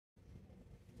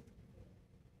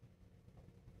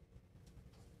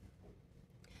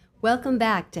Welcome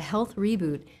back to Health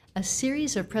Reboot, a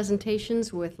series of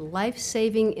presentations with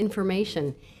life-saving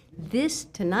information. This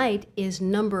tonight is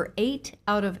number 8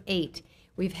 out of 8.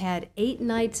 We've had 8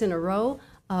 nights in a row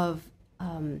of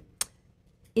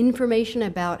information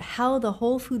about how the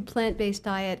whole food plant-based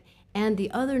diet and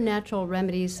the other natural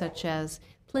remedies such as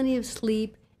plenty of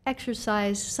sleep,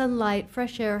 exercise, sunlight,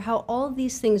 fresh air, how all of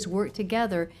these things work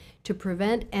together to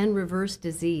prevent and reverse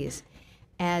disease.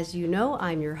 As you know,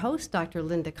 I'm your host, Dr.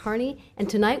 Linda Carney, and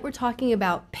tonight we're talking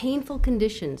about painful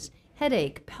conditions,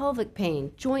 headache, pelvic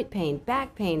pain, joint pain,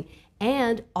 back pain,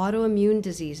 and autoimmune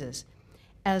diseases.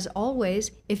 As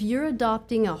always, if you're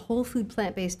adopting a whole food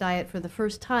plant-based diet for the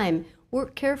first time,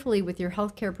 work carefully with your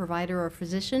healthcare provider or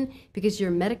physician because your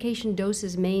medication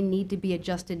doses may need to be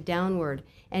adjusted downward,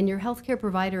 and your healthcare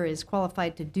provider is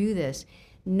qualified to do this.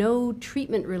 No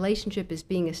treatment relationship is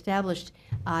being established.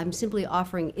 I'm simply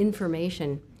offering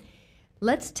information.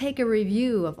 Let's take a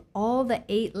review of all the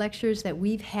 8 lectures that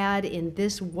we've had in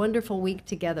this wonderful week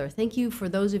together. Thank you for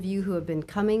those of you who have been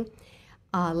coming.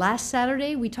 Last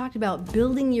Saturday, we talked about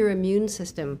building your immune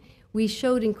system. We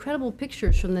showed incredible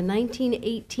pictures from the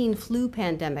 1918 flu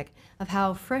pandemic of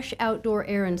how fresh outdoor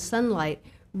air and sunlight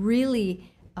really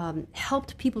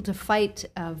helped people to fight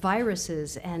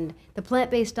viruses, and the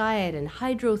plant-based diet and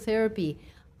hydrotherapy,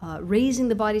 raising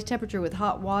the body's temperature with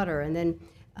hot water and then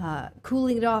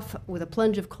cooling it off with a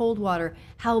plunge of cold water,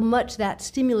 how much that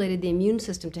stimulated the immune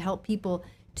system to help people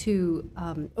to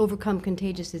overcome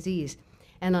contagious disease.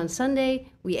 And on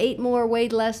Sunday, we ate more,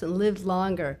 weighed less, and lived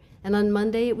longer. And on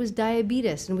Monday, it was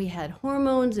diabetes, and we had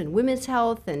hormones and women's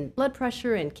health and blood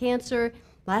pressure and cancer.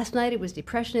 Last night it was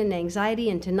depression and anxiety,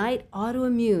 and tonight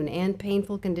autoimmune and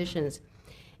painful conditions.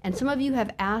 And some of you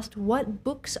have asked, what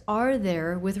books are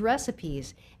there with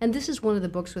recipes? And this is one of the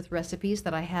books with recipes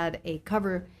that I had a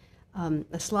cover,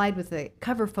 a slide with a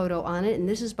cover photo on it, and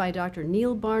this is by Dr.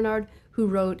 Neil Barnard, who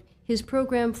wrote his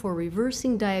program for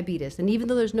reversing diabetes. And even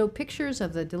though there's no pictures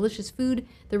of the delicious food,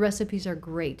 the recipes are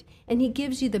great. And he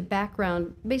gives you the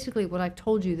background, basically what I've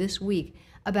told you this week,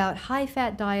 about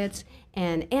high-fat diets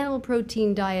and animal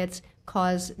protein diets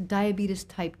cause diabetes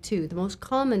type 2, the most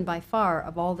common by far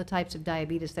of all the types of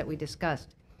diabetes that we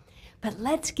discussed. But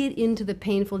let's get into the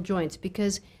painful joints,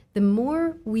 because the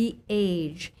more we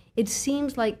age, it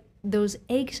seems like those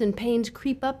aches and pains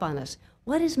creep up on us.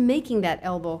 What is making that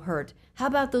elbow hurt? How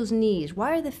about those knees?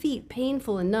 Why are the feet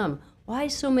painful and numb? Why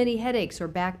so many headaches or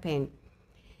back pain?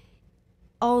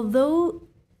 Although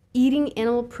eating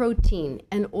animal protein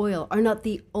and oil are not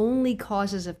the only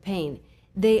causes of pain,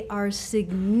 they are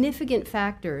significant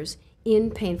factors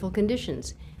in painful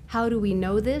conditions. How do we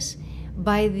know this?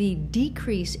 By the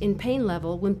decrease in pain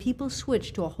level when people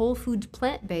switch to a whole foods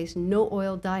plant-based no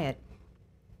oil diet.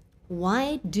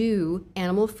 Why do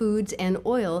animal foods and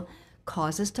oil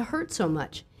cause us to hurt so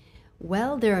much?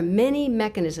 Well, there are many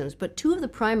mechanisms, but 2 of the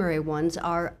primary ones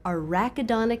are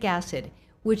arachidonic acid,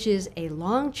 which is a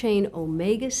long-chain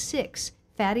omega-6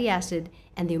 fatty acid,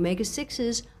 and the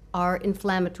omega-6s are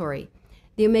inflammatory.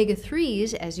 The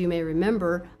omega-3s, as you may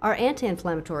remember, are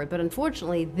anti-inflammatory, but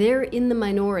unfortunately they're in the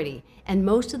minority, and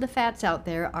most of the fats out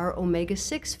there are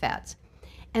omega-6 fats.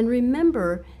 And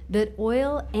remember that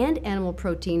oil and animal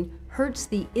protein hurts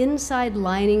the inside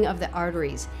lining of the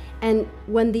arteries, and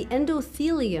when the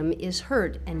endothelium is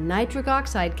hurt and nitric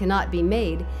oxide cannot be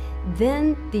made,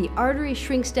 then the artery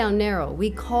shrinks down narrow. We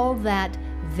call that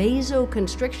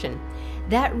vasoconstriction.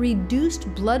 That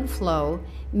reduced blood flow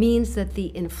means that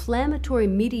the inflammatory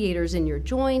mediators in your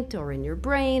joint or in your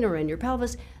brain or in your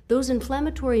pelvis, those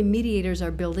inflammatory mediators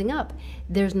are building up.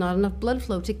 There's not enough blood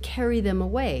flow to carry them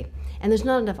away, and there's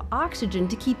not enough oxygen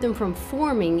to keep them from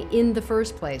forming in the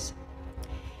first place.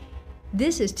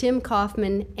 This is Tim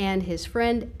Kaufman and his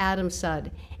friend Adam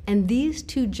Sudd, and these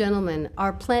 2 gentlemen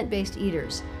are plant-based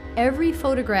eaters. Every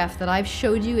photograph that I've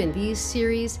showed you in these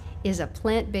series is a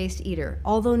plant-based eater.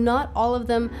 Although not all of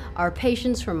them are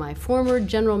patients from my former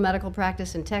general medical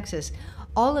practice in Texas,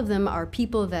 all of them are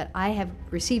people that I have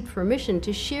received permission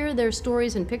to share their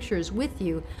stories and pictures with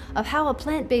you of how a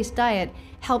plant-based diet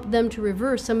helped them to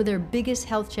reverse some of their biggest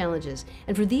health challenges.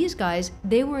 And for these guys,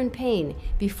 they were in pain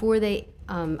before they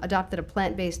adopted a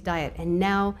plant-based diet, and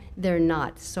now they're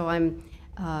not. So I'm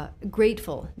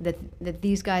grateful that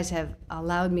these guys have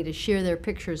allowed me to share their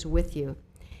pictures with you.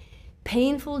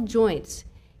 Painful joints.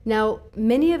 Now,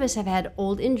 many of us have had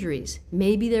old injuries.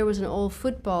 Maybe there was an old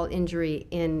football injury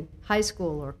in high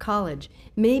school or college.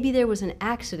 Maybe there was an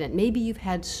accident. Maybe you've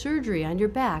had surgery on your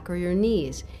back or your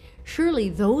knees. Surely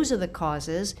those are the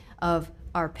causes of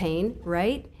our pain,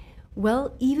 right?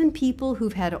 Well, even people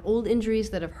who've had old injuries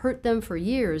that have hurt them for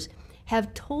years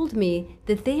have told me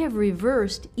that they have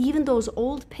reversed even those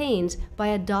old pains by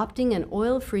adopting an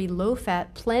oil-free,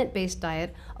 low-fat, plant-based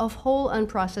diet of whole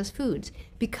unprocessed foods,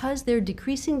 because they're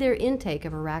decreasing their intake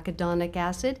of arachidonic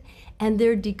acid and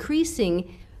they're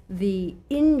decreasing the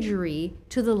injury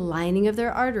to the lining of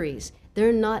their arteries.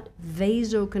 They're not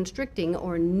vasoconstricting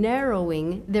or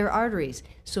narrowing their arteries,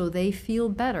 so they feel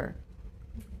better.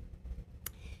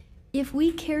 If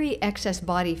we carry excess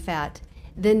body fat,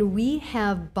 then we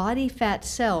have body fat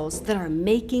cells that are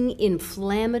making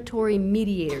inflammatory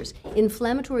mediators,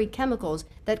 inflammatory chemicals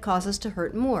that cause us to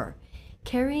hurt more.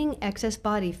 Carrying excess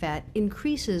body fat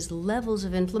increases levels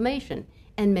of inflammation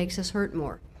and makes us hurt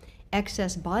more.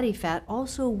 Excess body fat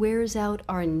also wears out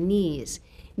our knees.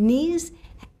 Knees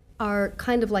are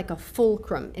kind of like a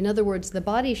fulcrum. In other words, the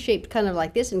body is shaped kind of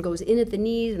like this and goes in at the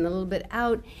knees and a little bit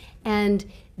out, and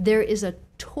there is a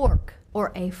torque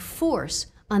or a force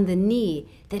on the knee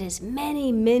that is many,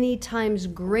 many times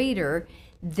greater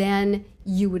than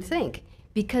you would think.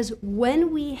 Because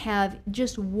when we have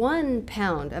just 1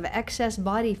 pound of excess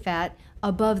body fat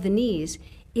above the knees,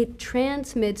 it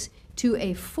transmits to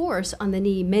a force on the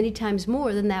knee many times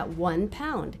more than that 1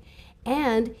 pound.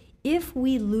 And if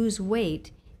we lose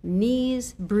weight,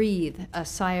 knees breathe a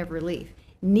sigh of relief.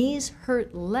 Knees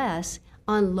hurt less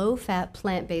on low-fat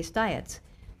plant-based diets.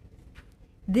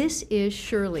 This is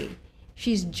Shirley.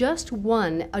 She's just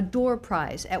won a door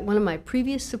prize at one of my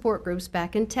previous support groups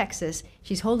back in Texas.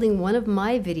 She's holding one of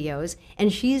my videos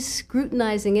and she's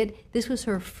scrutinizing it. This was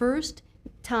her first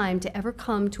time to ever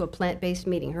come to a plant-based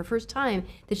meeting, her first time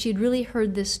that she'd really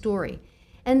heard this story.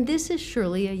 And this is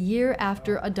Shirley a year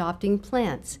after adopting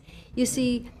plants. You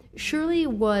see, Shirley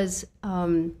was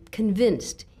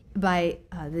convinced by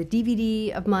the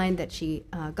DVD of mine that she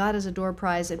got as a door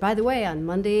prize. And by the way,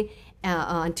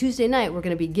 on Tuesday night, we're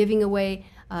going to be giving away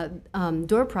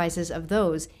door prizes of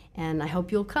those. And I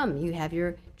hope you'll come. You have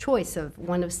your choice of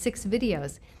one of 6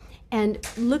 videos. And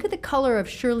look at the color of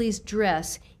Shirley's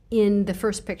dress in the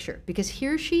first picture, because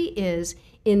here she is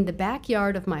in the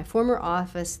backyard of my former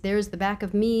office. There's the back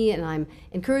of me, and I'm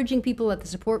encouraging people at the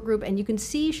support group, and you can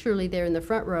see Shirley there in the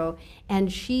front row, and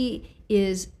she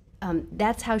is,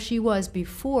 that's how she was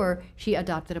before she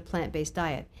adopted a plant-based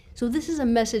diet. So this is a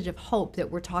message of hope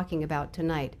that we're talking about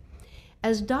tonight.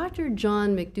 As Dr.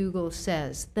 John McDougall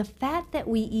says, the fat that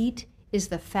we eat is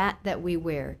the fat that we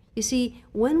wear. You see,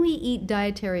 when we eat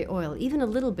dietary oil, even a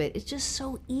little bit, it's just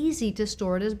so easy to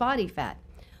store it as body fat.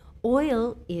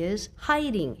 Oil is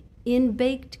hiding in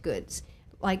baked goods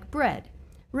like bread,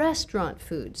 restaurant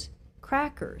foods,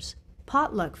 crackers,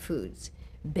 potluck foods,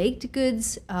 baked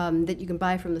goods that you can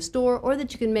buy from the store or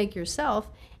that you can make yourself,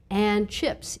 and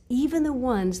chips, even the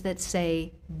ones that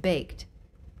say baked.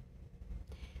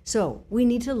 So we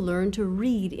need to learn to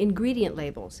read ingredient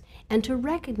labels and to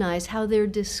recognize how they're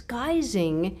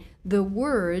disguising the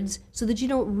words so that you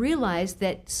don't realize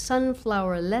that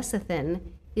sunflower lecithin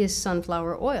is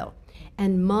sunflower oil,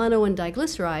 and mono and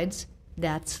diglycerides,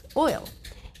 that's oil.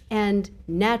 And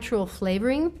natural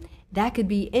flavoring, that could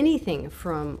be anything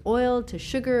from oil to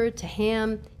sugar to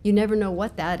ham. You never know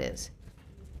what that is.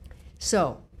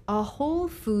 So a whole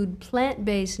food,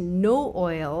 plant-based, no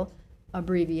oil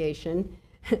abbreviation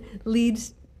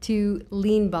leads to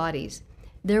lean bodies.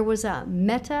 There was a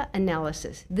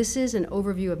meta-analysis. This is an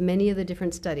overview of many of the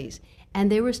different studies,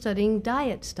 and they were studying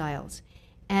diet styles.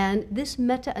 And this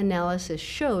meta-analysis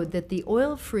showed that the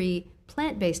oil-free,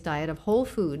 plant-based diet of whole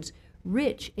foods,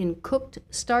 rich in cooked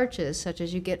starches such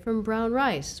as you get from brown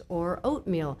rice or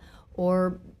oatmeal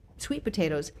or sweet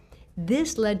potatoes,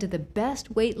 this led to the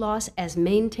best weight loss as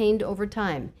maintained over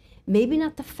time. Maybe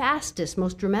not the fastest,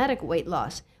 most dramatic weight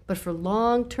loss, but for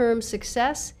long-term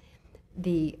success,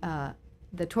 the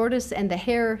tortoise and the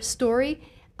hare story,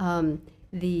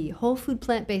 the whole food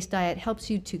plant-based diet helps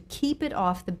you to keep it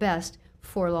off the best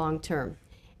for long-term.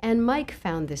 And Mike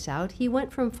found this out. He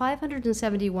went from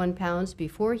 571 pounds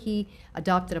before he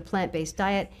adopted a plant-based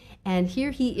diet, and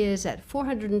here he is at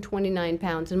 429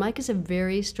 pounds. And Mike is a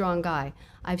very strong guy.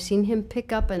 I've seen him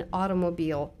pick up an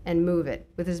automobile and move it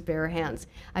with his bare hands.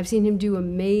 I've seen him do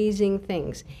amazing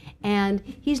things. And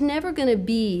he's never going to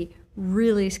be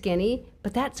really skinny,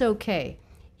 but that's okay.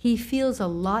 He feels a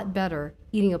lot better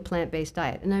eating a plant-based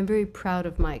diet, and I'm very proud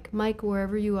of Mike. Mike,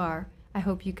 wherever you are, I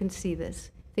hope you can see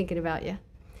this. Thinking about you.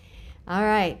 All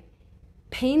right,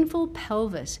 painful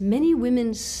pelvis. Many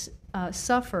women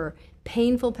suffer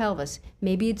painful pelvis.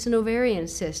 Maybe it's an ovarian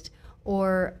cyst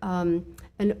or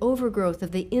an overgrowth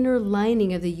of the inner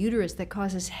lining of the uterus that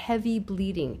causes heavy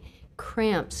bleeding,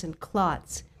 cramps, and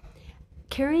clots.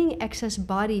 Carrying excess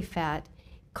body fat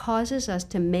causes us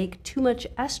to make too much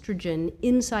estrogen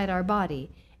inside our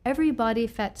body, Every body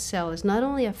fat cell is not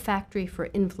only a factory for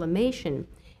inflammation,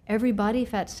 every body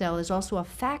fat cell is also a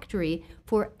factory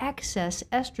for excess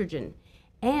estrogen,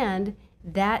 and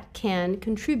that can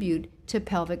contribute to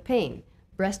pelvic pain,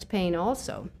 breast pain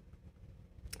also.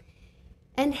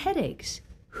 And headaches.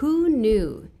 Who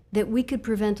knew that we could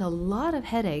prevent a lot of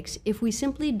headaches if we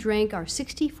simply drank our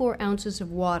 64 ounces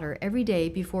of water every day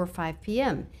before 5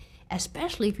 p.m.,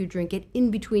 especially if you drink it in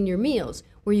between your meals,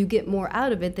 where you get more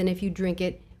out of it than if you drink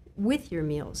it with your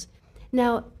meals.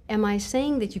 Now, am I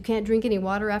saying that you can't drink any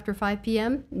water after 5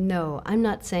 p.m.? No, I'm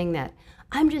not saying that.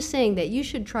 I'm just saying that you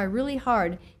should try really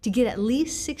hard to get at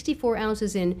least 64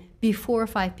 ounces in before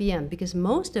 5 p.m. because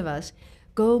most of us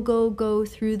go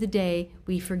through the day,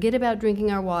 we forget about drinking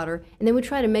our water, and then we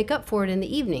try to make up for it in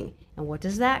the evening. And what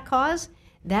does that cause?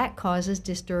 That causes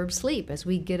disturbed sleep as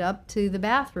we get up to the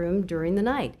bathroom during the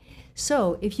night.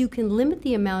 So if you can limit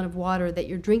the amount of water that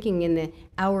you're drinking in the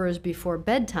hours before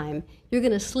bedtime, you're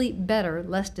going to sleep better,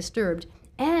 less disturbed,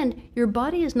 and your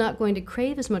body is not going to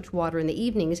crave as much water in the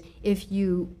evenings if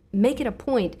you make it a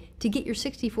point to get your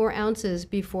 64 ounces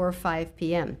before 5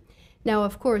 p.m. Now,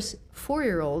 of course,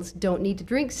 4-year-olds don't need to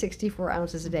drink 64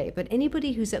 ounces a day, but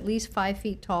anybody who's at least 5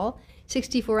 feet tall,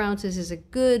 64 ounces is a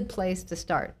good place to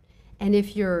start. And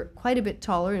if you're quite a bit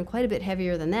taller and quite a bit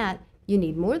heavier than that, you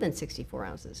need more than 64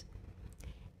 ounces.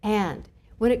 And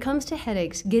when it comes to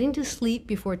headaches, getting to sleep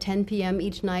before 10 p.m.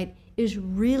 each night is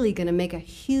really going to make a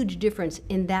huge difference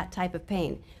in that type of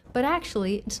pain. But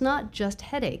actually, it's not just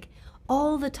headache.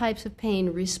 All the types of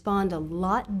pain respond a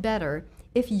lot better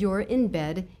if you're in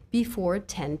bed before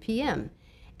 10 p.m.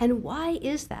 And why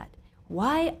is that?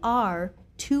 Why are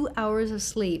 2 hours of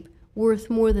sleep worth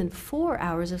more than 4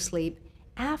 hours of sleep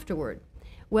afterward?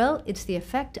 Well, it's the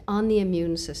effect on the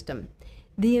immune system.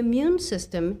 The immune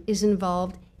system is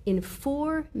involved in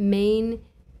 4 main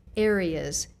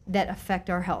areas that affect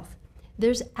our health.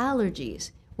 There's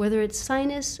allergies, whether it's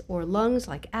sinus or lungs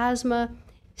like asthma,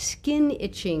 skin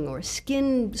itching or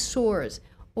skin sores,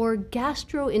 or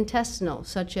gastrointestinal,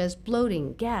 such as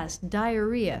bloating, gas,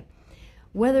 diarrhea.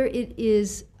 Whether it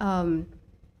is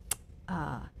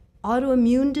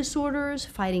autoimmune disorders,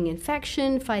 fighting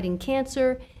infection, fighting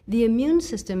cancer, the immune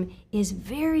system is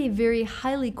very, very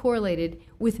highly correlated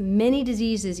with many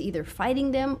diseases, either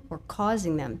fighting them or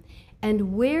causing them.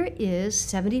 And where is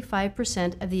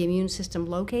 75% of the immune system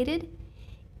located?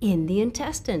 In the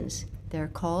intestines. They're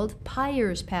called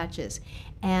Peyer's patches.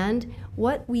 And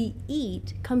what we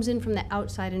eat comes in from the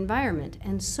outside environment.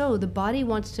 And so the body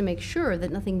wants to make sure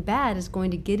that nothing bad is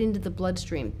going to get into the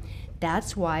bloodstream.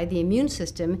 That's why the immune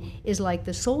system is like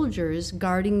the soldiers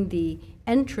guarding the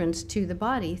entrance to the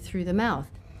body through the mouth.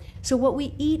 So what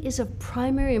we eat is of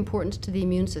primary importance to the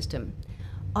immune system.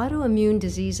 Autoimmune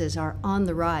diseases are on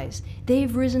the rise.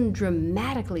 They've risen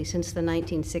dramatically since the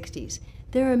 1960s.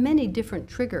 There are many different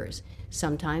triggers.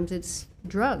 Sometimes it's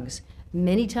drugs.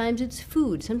 Many times it's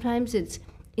food. Sometimes it's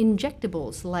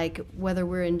injectables, like whether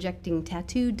we're injecting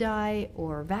tattoo dye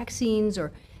or vaccines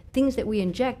or things that we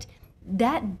inject.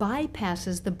 That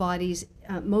bypasses the body's,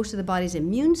 most of the body's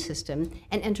immune system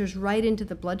and enters right into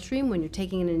the bloodstream when you're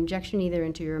taking an injection either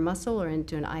into your muscle or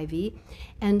into an IV.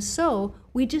 And so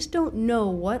we just don't know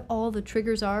what all the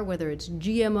triggers are, whether it's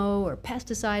GMO or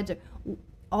pesticides or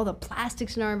all the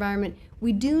plastics in our environment.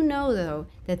 We do know, though,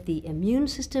 that the immune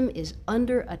system is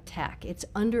under attack. It's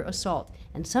under assault.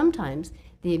 And sometimes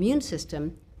the immune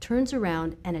system turns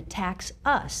around and attacks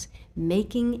us,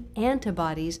 making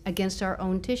antibodies against our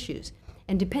own tissues.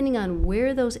 And depending on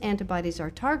where those antibodies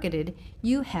are targeted,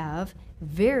 you have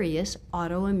various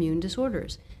autoimmune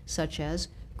disorders, such as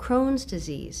Crohn's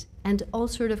disease and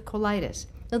ulcerative colitis.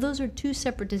 Now, those are 2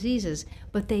 separate diseases,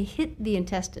 but they hit the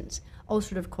intestines.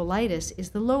 Ulcerative colitis is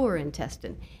the lower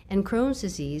intestine, and Crohn's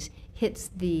disease hits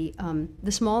the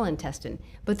small intestine.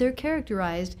 But they're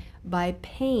characterized by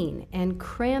pain and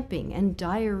cramping and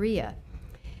diarrhea.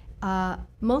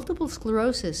 Multiple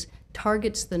sclerosis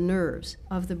targets the nerves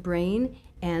of the brain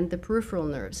and the peripheral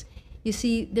nerves. You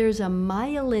see, there's a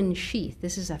myelin sheath.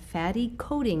 This is a fatty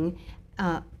coating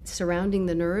surrounding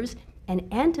the nerves, and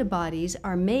antibodies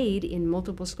are made in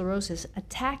multiple sclerosis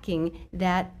attacking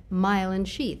that myelin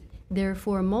sheath.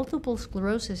 Therefore, multiple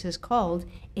sclerosis is called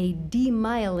a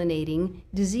demyelinating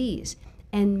disease.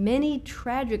 And many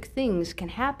tragic things can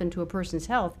happen to a person's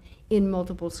health in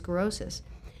multiple sclerosis.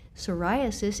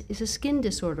 Psoriasis is a skin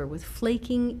disorder with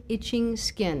flaking, itching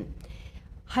skin.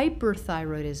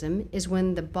 Hyperthyroidism is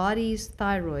when the body's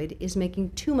thyroid is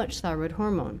making too much thyroid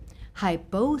hormone.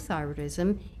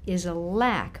 Hypothyroidism is a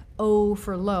lack, O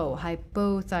for low,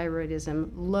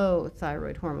 hypothyroidism, low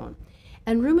thyroid hormone.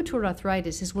 And rheumatoid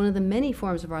arthritis is one of the many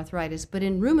forms of arthritis, but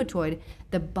in rheumatoid,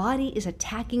 the body is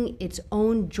attacking its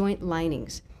own joint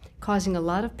linings, causing a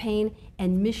lot of pain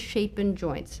and misshapen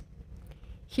joints.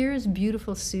 Here's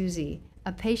beautiful Susie,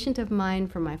 a patient of mine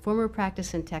from my former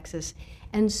practice in Texas,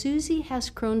 and Susie has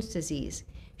Crohn's disease.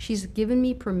 She's given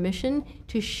me permission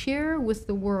to share with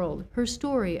the world her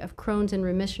story of Crohn's in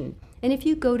remission. And if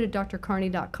you go to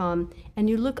drcarney.com and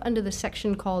you look under the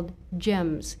section called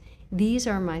Gems, these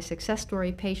are my success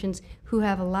story patients who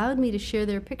have allowed me to share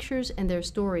their pictures and their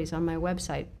stories on my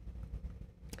website.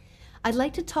 I'd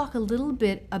like to talk a little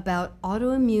bit about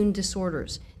autoimmune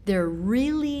disorders. They're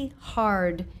really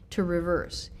hard to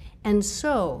reverse. And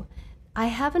so, I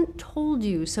haven't told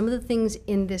you some of the things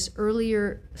in this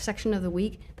earlier section of the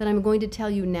week that I'm going to tell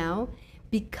you now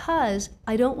because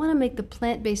I don't want to make the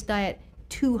plant-based diet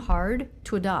too hard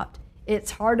to adopt.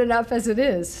 It's hard enough as it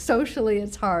is. Socially,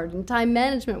 it's hard, and time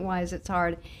management-wise, it's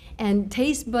hard, and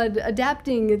taste bud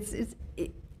adapting.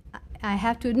 I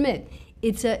have to admit,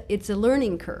 it's a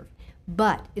learning curve,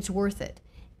 but it's worth it.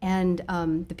 And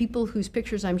the people whose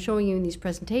pictures I'm showing you in these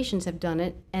presentations have done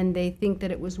it, and they think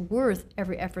that it was worth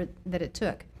every effort that it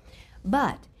took.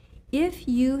 But if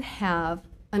you have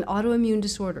an autoimmune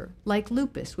disorder, like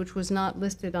lupus, which was not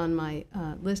listed on my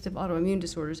list of autoimmune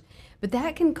disorders, but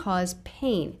that can cause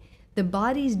pain. The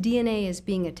body's DNA is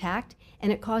being attacked,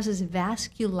 and it causes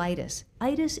vasculitis.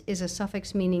 Itis is a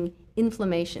suffix meaning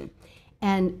inflammation,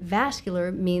 and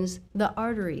vascular means the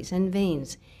arteries and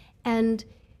veins. And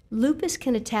lupus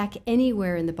can attack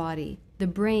anywhere in the body. The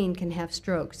brain can have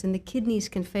strokes, and the kidneys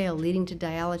can fail, leading to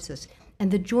dialysis,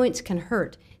 and the joints can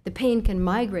hurt. The pain can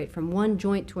migrate from one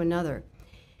joint to another.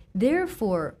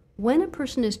 Therefore, when a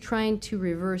person is trying to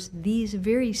reverse these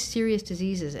very serious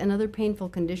diseases and other painful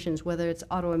conditions, whether it's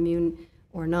autoimmune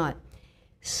or not,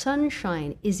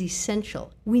 sunshine is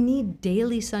essential. We need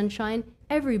daily sunshine.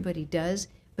 Everybody does,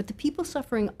 but the people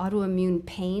suffering autoimmune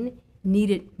pain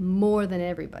need it more than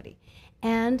everybody.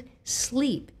 And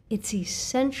sleep, it's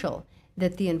essential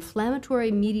that the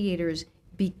inflammatory mediators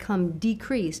become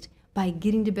decreased by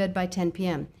getting to bed by 10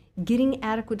 p.m. Getting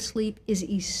adequate sleep is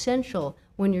essential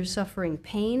when you're suffering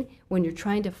pain, when you're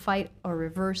trying to fight or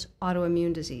reverse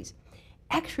autoimmune disease.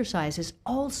 Exercise is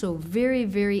also very,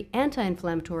 very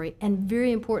anti-inflammatory and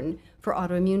very important for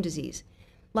autoimmune disease.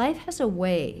 Life has a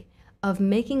way of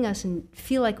making us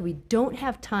feel like we don't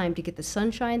have time to get the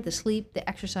sunshine, the sleep, the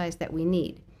exercise that we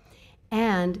need.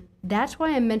 And that's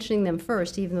why I'm mentioning them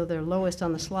first, even though they're lowest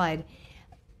on the slide.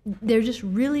 They're just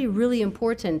really, really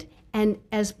important. And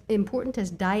as important as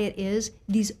diet is,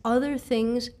 these other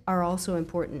things are also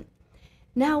important.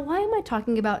 Now, why am I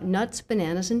talking about nuts,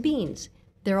 bananas, and beans?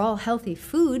 They're all healthy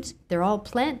foods. They're all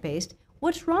plant-based.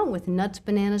 What's wrong with nuts,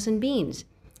 bananas, and beans?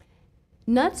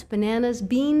 Nuts, bananas,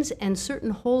 beans, and certain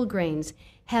whole grains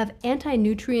have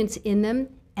anti-nutrients in them,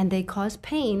 and they cause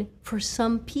pain for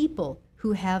some people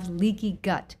who have leaky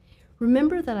gut.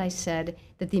 Remember that I said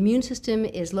that the immune system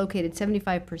is located,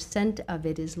 75% of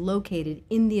it is located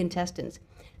in the intestines.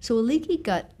 So a leaky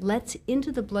gut lets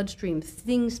into the bloodstream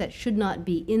things that should not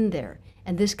be in there,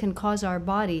 and this can cause our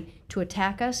body to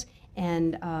attack us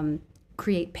and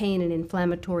create pain and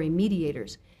inflammatory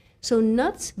mediators. So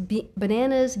nuts,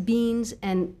 bananas, beans,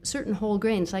 and certain whole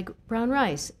grains like brown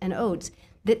rice and oats,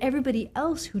 that everybody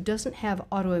else who doesn't have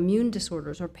autoimmune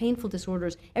disorders or painful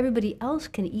disorders, everybody else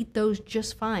can eat those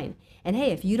just fine. And hey,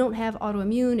 if you don't have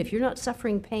autoimmune, if you're not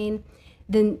suffering pain,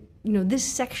 then this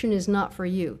section is not for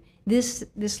you. This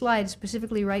slide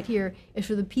specifically right here is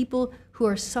for the people who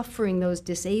are suffering those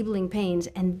disabling pains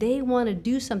and they want to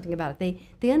do something about it.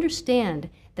 They understand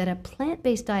that a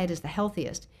plant-based diet is the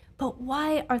healthiest, but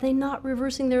why are they not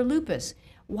reversing their lupus?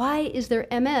 Why is their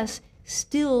MS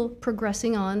still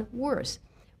progressing on worse?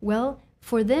 Well,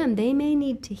 for them, they may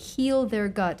need to heal their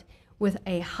gut with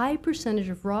a high percentage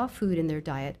of raw food in their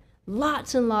diet,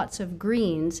 lots and lots of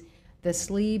greens, the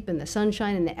sleep and the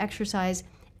sunshine and the exercise,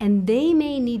 and they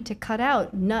may need to cut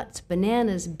out nuts,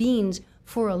 bananas, beans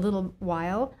for a little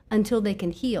while until they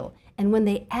can heal. And when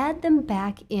they add them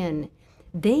back in,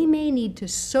 they may need to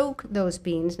soak those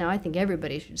beans. Now, I think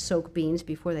everybody should soak beans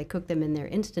before they cook them in their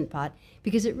Instant Pot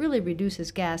because it really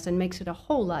reduces gas and makes it a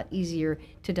whole lot easier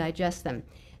to digest them.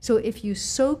 So if you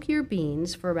soak your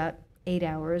beans for about 8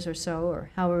 hours or so, or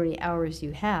however many hours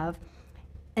you have,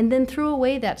 and then throw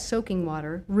away that soaking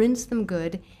water, rinse them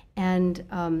good, and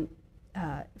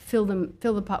fill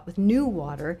the pot with new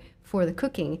water for the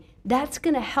cooking, that's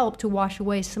going to help to wash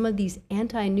away some of these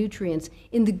anti-nutrients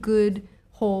in the good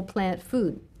whole plant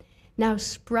food. Now,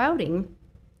 sprouting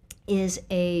is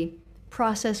a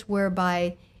process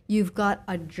whereby you've got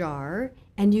a jar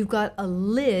and you've got a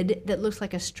lid that looks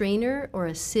like a strainer or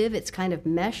a sieve. It's kind of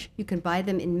mesh. You can buy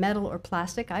them in metal or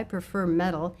plastic. I prefer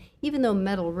metal. Even though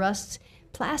metal rusts,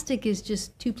 plastic is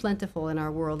just too plentiful in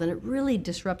our world, and it really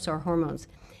disrupts our hormones.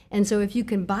 And so if you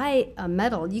can buy a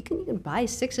metal, you can buy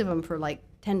 6 of them for like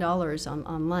 $10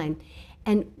 online.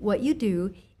 And what you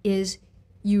do is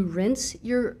you rinse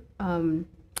your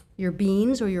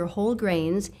beans or your whole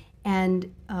grains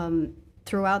and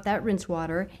throw out that rinse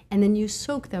water, and then you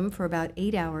soak them for about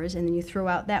 8 hours, and then you throw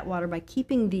out that water by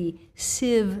keeping the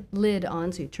sieve lid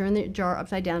on. So you turn the jar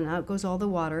upside down, and out goes all the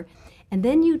water. And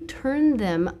then you turn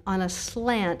them on a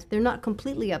slant. They're not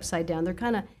completely upside down. They're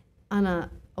kind of on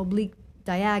a oblique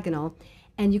diagonal.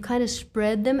 And you kind of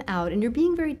spread them out. And you're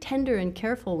being very tender and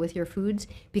careful with your foods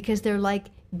because they're like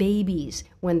babies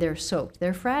when they're soaked.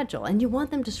 They're fragile, and you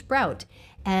want them to sprout.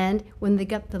 And when they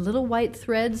got the little white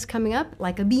threads coming up,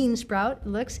 like a bean sprout, it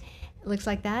looks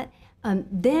like that,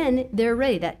 then they're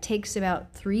ready. That takes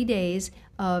about 3 days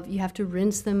of, you have to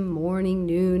rinse them morning,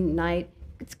 noon, night.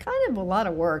 It's kind of a lot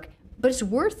of work, but it's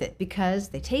worth it because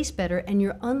they taste better and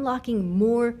you're unlocking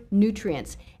more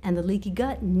nutrients. And the leaky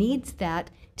gut needs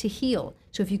that to heal.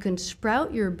 So if you can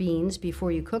sprout your beans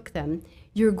before you cook them,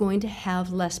 you're going to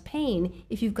have less pain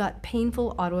if you've got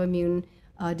painful autoimmune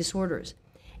disorders.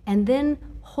 And then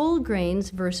whole grains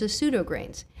versus pseudo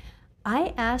grains.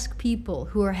 I ask people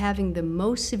who are having the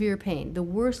most severe pain, the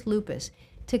worst lupus,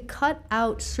 to cut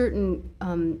out certain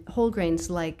whole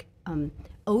grains like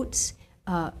oats,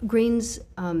 grains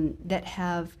that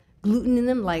have gluten in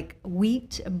them like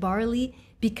wheat, barley,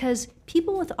 because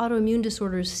people with autoimmune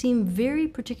disorders seem very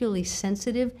particularly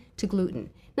sensitive to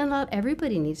gluten. Now, not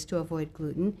everybody needs to avoid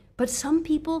gluten, but some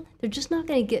people, they're just not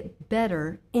going to get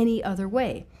better any other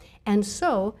way. And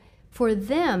so for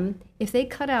them, if they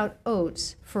cut out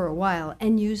oats for a while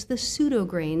and use the pseudo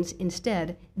grains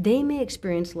instead, they may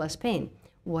experience less pain.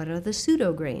 What are the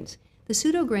pseudo grains? The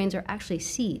pseudo grains are actually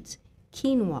seeds: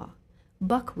 quinoa,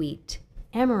 buckwheat,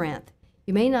 amaranth.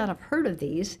 You may not have heard of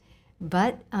these,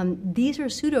 but these are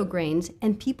pseudo grains,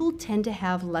 and people tend to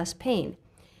have less pain.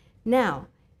 Now,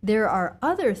 there are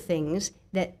other things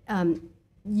that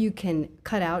you can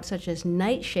cut out, such as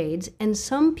nightshades, and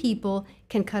some people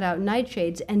can cut out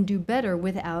nightshades and do better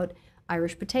without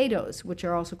Irish potatoes, which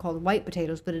are also called white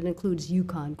potatoes, but it includes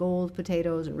Yukon Gold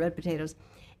potatoes and red potatoes,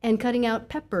 and cutting out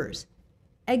peppers,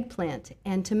 eggplant,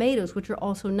 and tomatoes, which are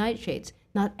also nightshades.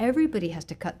 Not everybody has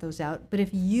to cut those out, but if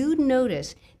you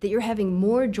notice that you're having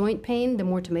more joint pain the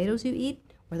more tomatoes you eat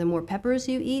or the more peppers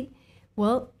you eat,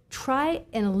 well, try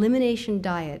an elimination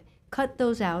diet. Cut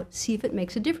those out, see if it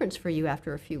makes a difference for you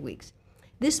after a few weeks.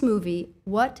 This movie,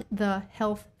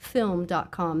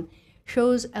 whatthehealthfilm.com,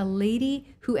 shows a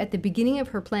lady who at the beginning of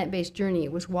her plant-based journey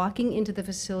was walking into the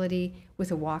facility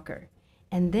with a walker.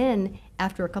 And then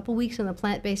after a couple weeks on the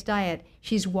plant-based diet,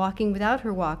 she's walking without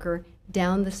her walker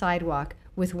down the sidewalk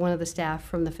with one of the staff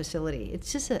from the facility.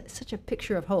 It's just such a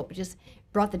picture of hope. It just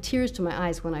brought the tears to my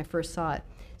eyes when I first saw it.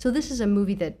 So this is a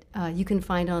movie that you can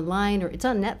find online, or it's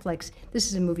on Netflix. This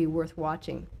is a movie worth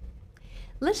watching.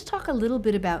 Let's talk a little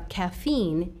bit about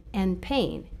caffeine and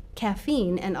pain,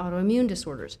 caffeine and autoimmune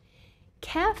disorders.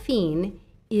 Caffeine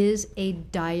is a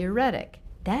diuretic.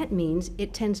 That means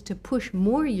it tends to push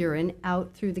more urine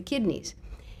out through the kidneys.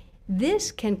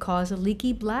 This can cause a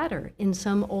leaky bladder in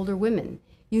some older women.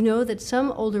 You know that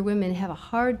some older women have a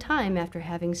hard time after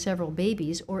having several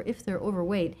babies, or if they're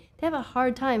overweight, they have a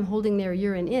hard time holding their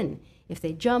urine in. If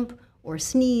they jump or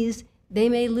sneeze, they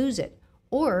may lose it.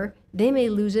 Or they may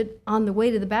lose it on the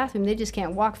way to the bathroom. They just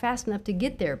can't walk fast enough to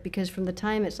get there, because from the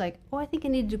time it's like, oh, I think I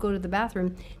need to go to the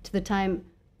bathroom, to the time,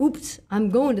 oops, I'm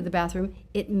going to the bathroom,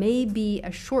 it may be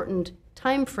a shortened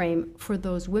time frame for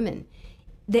those women.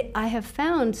 I have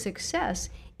found success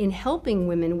in helping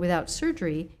women without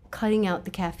surgery cutting out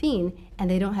the caffeine, and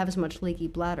they don't have as much leaky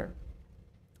bladder.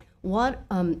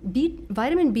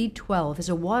 Vitamin B12 is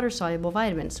a water-soluble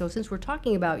vitamin, so since we're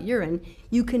talking about urine,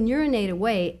 you can urinate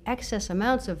away excess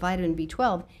amounts of vitamin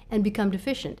B12 and become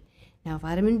deficient. Now,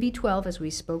 vitamin B12, as we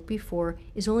spoke before,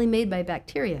 is only made by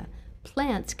bacteria.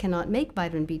 Plants cannot make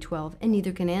vitamin B12, and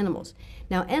neither can animals.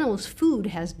 Now, animals' food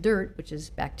has dirt, which is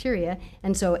bacteria,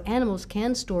 and so animals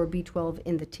can store B12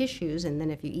 in the tissues, and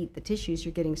then if you eat the tissues,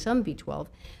 you're getting some B12.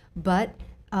 But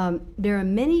there are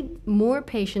many more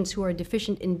patients who are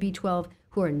deficient in B12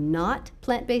 who are not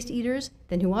plant-based eaters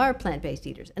than who are plant-based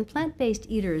eaters. And plant-based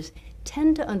eaters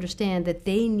tend to understand that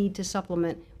they need to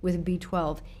supplement with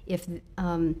B12. If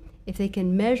they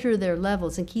can measure their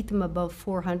levels and keep them above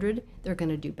 400, they're going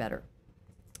to do better.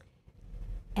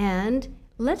 And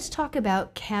let's talk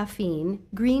about caffeine,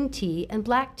 green tea, and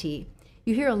black tea.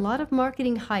 You hear a lot of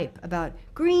marketing hype about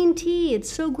green tea, it's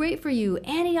so great for you,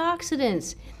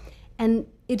 antioxidants. And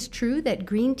it's true that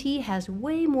green tea has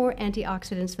way more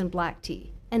antioxidants than black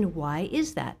tea. And why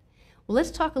is that? Well,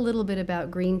 let's talk a little bit about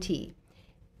green tea.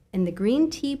 In the green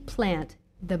tea plant,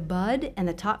 the bud and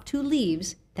the top 2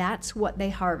 leaves, that's what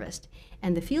they harvest.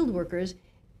 And the field workers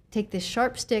take this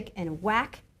sharp stick and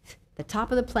whack the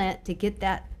top of the plant to get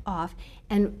that off.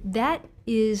 And that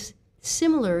is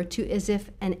similar to as if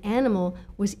an animal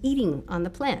was eating on the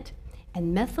plant.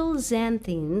 And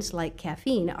methylxanthines, like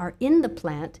caffeine, are in the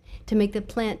plant to make the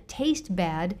plant taste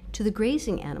bad to the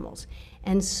grazing animals.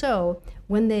 And so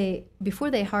before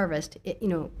they harvest,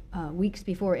 weeks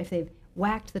before, if they've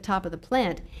whacked the top of the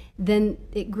plant, then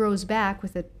it grows back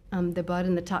with the bud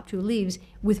and the top 2 leaves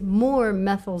with more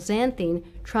methylxanthine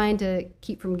trying to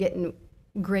keep from getting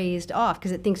grazed off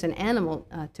because it thinks an animal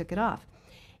took it off.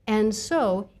 And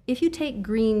so if you take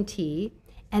green tea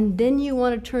and then you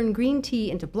want to turn green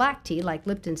tea into black tea, like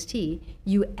Lipton's tea,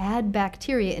 you add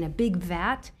bacteria in a big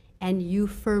vat and you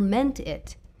ferment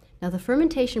it. Now the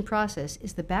fermentation process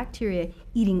is the bacteria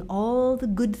eating all the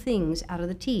good things out of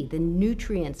the tea, the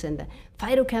nutrients and the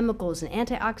phytochemicals and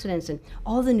antioxidants and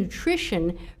all the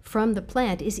nutrition from the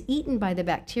plant is eaten by the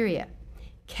bacteria.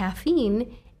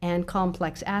 Caffeine and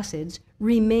complex acids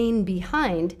remain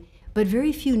behind, but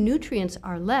very few nutrients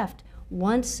are left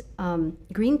once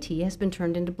green tea has been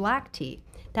turned into black tea.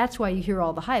 That's why you hear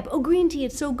all the hype. Oh, green tea,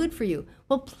 it's so good for you.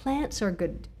 Well, plants are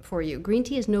good for you. Green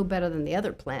tea is no better than the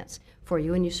other plants for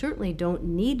you, and you certainly don't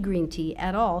need green tea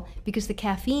at all because the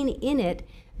caffeine in it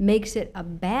makes it a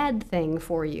bad thing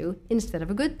for you instead of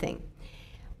a good thing.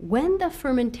 When the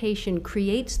fermentation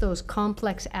creates those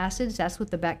complex acids, that's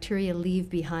what the bacteria leave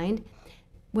behind.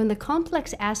 When the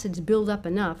complex acids build up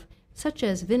enough, such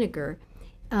as vinegar,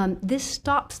 this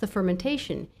stops the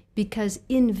fermentation because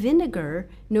in vinegar,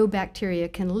 no bacteria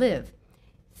can live.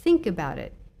 Think about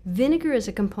it. Vinegar is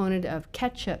a component of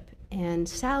ketchup and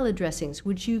salad dressings,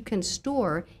 which you can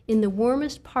store in the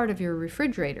warmest part of your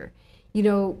refrigerator. You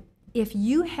know, if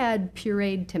you had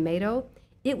pureed tomato,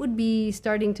 it would be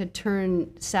starting to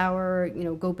turn sour,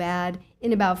 go bad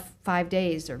in about 5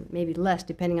 days or maybe less,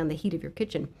 depending on the heat of your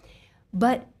kitchen.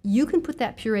 But you can put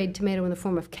that pureed tomato in the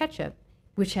form of ketchup,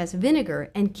 which has vinegar,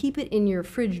 and keep it in your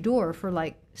fridge door for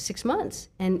like 6 months,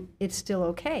 and it's still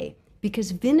okay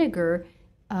because vinegar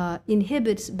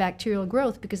inhibits bacterial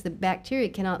growth because the bacteria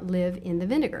cannot live in the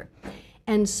vinegar.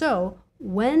 And so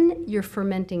when you're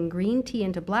fermenting green tea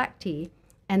into black tea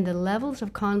and the levels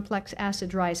of complex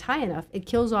acids rise high enough, it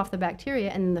kills off the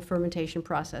bacteria and then the fermentation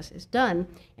process is done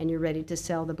and you're ready to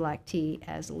sell the black tea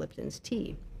as Lipton's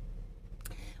tea.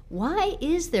 Why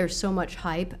is there so much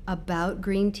hype about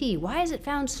green tea? Why has it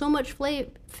found so much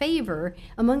favor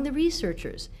among the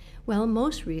researchers? Well,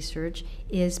 most research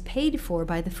is paid for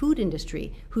by the food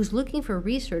industry, who's looking for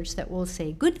research that will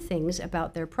say good things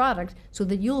about their product so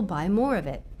that you'll buy more of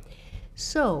it.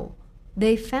 So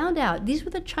they found out, these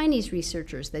were the Chinese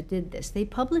researchers that did this. They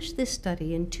published this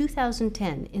study in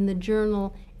 2010 in the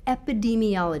journal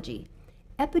Epidemiology.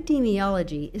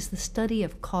 Epidemiology is the study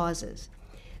of causes.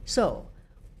 So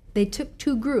they took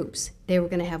 2 groups. They were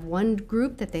going to have one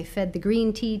group that they fed the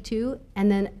green tea to, and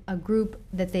then a group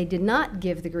that they did not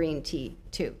give the green tea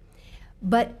to.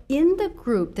 But in the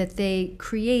group that they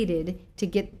created to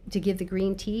give the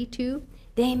green tea to,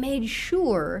 they made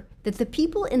sure that the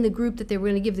people in the group that they were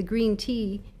going to give the green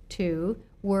tea to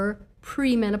were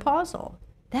premenopausal.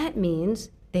 That means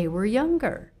they were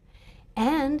younger,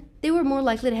 and they were more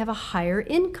likely to have a higher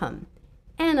income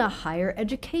and a higher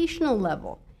educational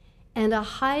level, and a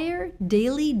higher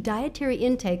daily dietary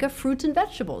intake of fruits and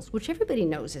vegetables, which everybody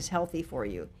knows is healthy for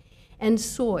you, and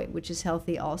soy, which is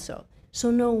healthy also.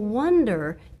 So no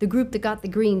wonder the group that got the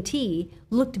green tea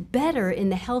looked better in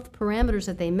the health parameters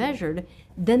that they measured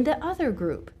than the other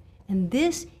group. And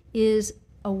this is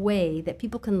a way that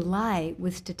people can lie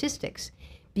with statistics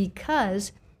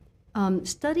because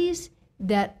studies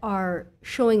that are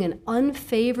showing an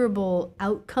unfavorable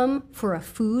outcome for a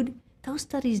food, those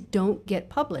studies don't get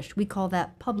published. We call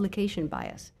that publication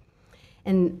bias.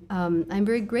 And I'm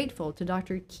very grateful to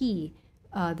Dr. Qi,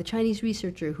 the Chinese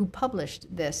researcher who published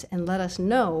this and let us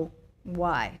know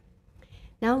why.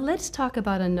 Now let's talk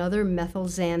about another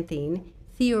methylxanthine,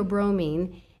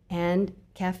 theobromine, and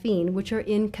caffeine, which are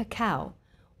in cacao.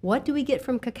 What do we get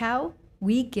from cacao?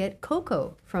 We get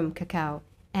cocoa from cacao,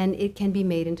 and it can be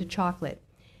made into chocolate.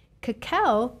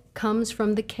 Cacao comes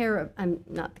from the Cacao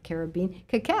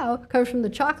comes from the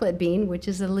chocolate bean, which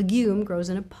is a legume, grows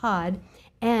in a pod.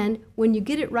 And when you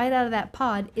get it right out of that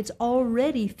pod, it's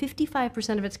already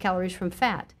 55% of its calories from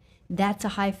fat. That's a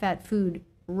high-fat food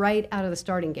right out of the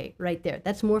starting gate, right there.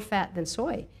 That's more fat than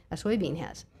a soybean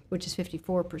has, which is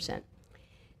 54%.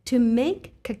 To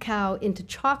make cacao into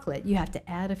chocolate, you have to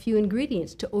add a few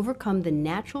ingredients to overcome the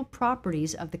natural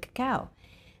properties of the cacao.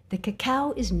 The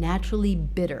cacao is naturally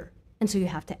bitter, and so you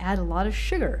have to add a lot of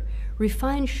sugar.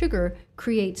 Refined sugar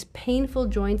creates painful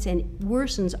joints and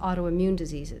worsens autoimmune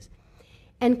diseases.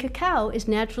 And cacao is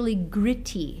naturally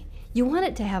gritty. You want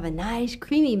it to have a nice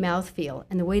creamy mouthfeel,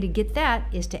 and the way to get that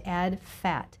is to add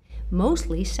fat,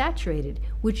 mostly saturated,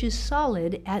 which is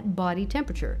solid at body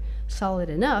temperature, solid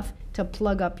enough to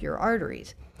plug up your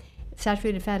arteries.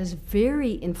 Saturated fat is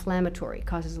very inflammatory,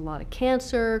 causes a lot of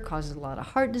cancer, causes a lot of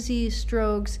heart disease,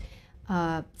 strokes.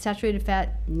 Saturated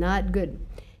fat, not good.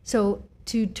 So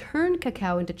to turn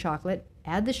cacao into chocolate,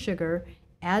 add the sugar,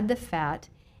 add the fat,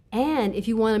 and if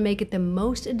you want to make it the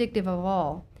most addictive of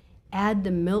all, add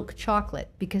the milk chocolate,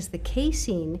 because the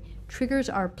casein triggers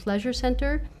our pleasure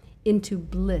center into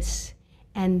bliss.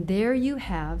 And there you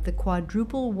have the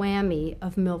quadruple whammy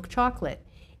of milk chocolate.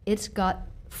 It's got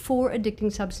 4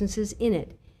 addicting substances in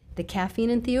it. The caffeine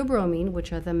and theobromine,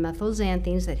 which are the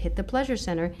methylxanthines that hit the pleasure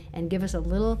center and give us a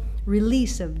little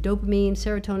release of dopamine,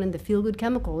 serotonin, the feel-good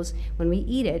chemicals when we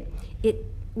eat it.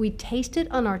 We taste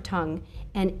it on our tongue,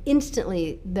 and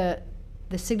instantly the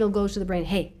signal goes to the brain,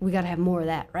 hey, we got to have more of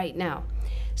that right now.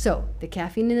 So the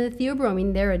caffeine and the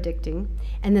theobromine, they're addicting.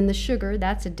 And then the sugar,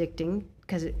 that's addicting,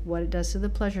 because what it does to the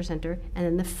pleasure center. And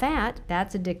then the fat,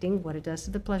 that's addicting, what it does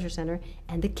to the pleasure center.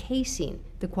 And the casein,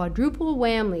 the quadruple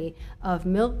whammy of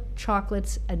milk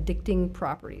chocolate's addicting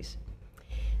properties.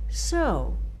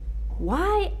 So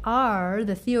why are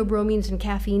the theobromines and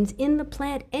caffeines in the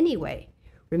plant anyway?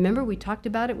 Remember, we talked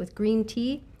about it with green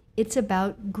tea. It's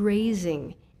about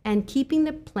grazing and keeping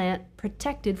the plant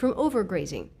protected from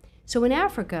overgrazing. So in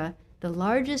Africa, the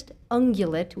largest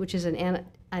ungulate, which is an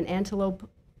antelope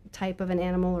type of an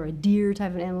animal or a deer type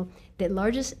of an animal, the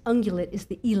largest ungulate is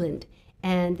the eland.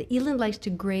 And the eland likes to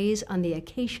graze on the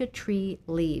acacia tree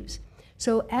leaves.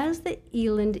 So as the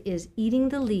eland is eating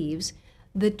the leaves,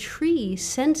 the tree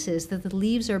senses that the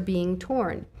leaves are being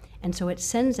torn. And so it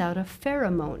sends out a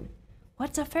pheromone.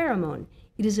 What's a pheromone?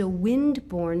 It is a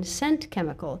wind-borne scent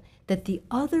chemical that the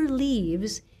other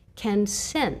leaves can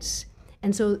sense.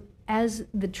 And so as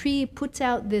the tree puts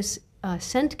out this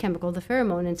scent chemical, the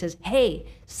pheromone, and says, hey,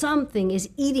 something is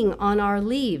eating on our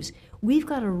leaves, we've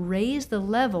got to raise the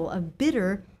level of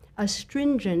bitter,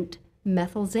 astringent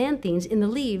methylxanthines in the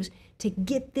leaves to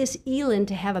get this eland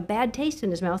to have a bad taste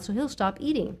in his mouth so he'll stop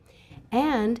eating.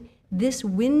 And this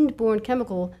wind-borne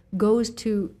chemical goes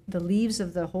to the leaves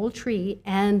of the whole tree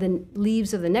and the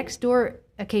leaves of the next door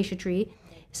acacia tree,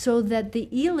 so that the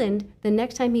eland, the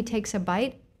next time he takes a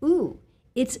bite, ooh,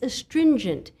 it's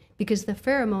astringent, because the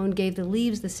pheromone gave the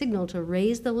leaves the signal to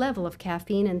raise the level of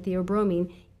caffeine and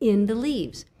theobromine in the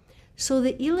leaves. So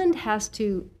the eland has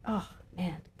to, oh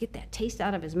man, get that taste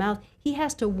out of his mouth. He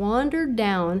has to wander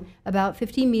down about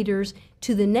 50 meters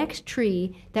to the next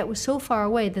tree that was so far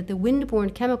away that the wind-borne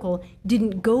chemical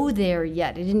didn't go there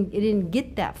yet. It didn't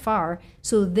get that far,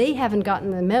 so they haven't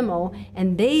gotten the memo,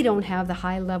 and they don't have the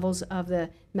high levels of the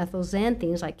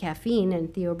methylxanthines like caffeine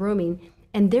and theobromine,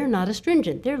 and they're not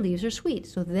astringent. Their leaves are sweet.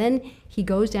 So then he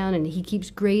goes down and he keeps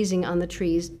grazing on the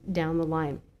trees down the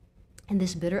line. And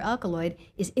this bitter alkaloid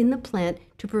is in the plant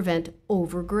to prevent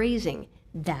overgrazing.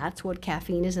 That's what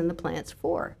caffeine is in the plants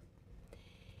for.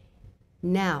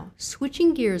 Now,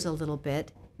 switching gears a little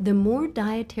bit, the more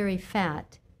dietary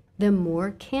fat, the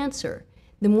more cancer.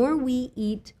 The more we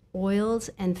eat oils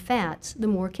and fats, the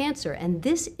more cancer. And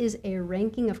this is a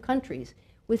ranking of countries,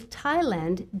 with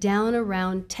Thailand down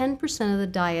around 10% of the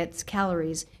diet's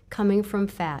calories coming from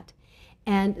fat.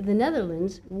 And the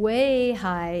Netherlands, way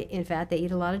high in fat. They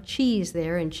eat a lot of cheese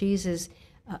there, and cheese is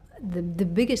the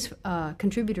biggest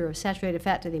contributor of saturated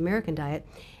fat to the American diet.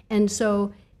 And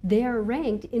so they are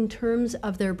ranked in terms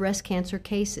of their breast cancer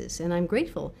cases. And I'm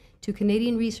grateful to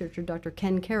Canadian researcher Dr.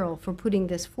 Ken Carroll for putting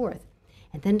this forth.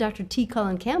 And then Dr. T.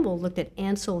 Colin Campbell looked at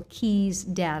Ansel Keys'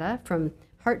 data from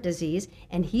heart disease,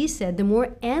 and he said the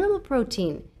more animal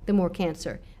protein, the more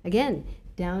cancer. Again,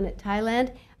 down at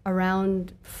Thailand,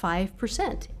 around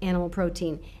 5% animal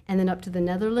protein, and then up to the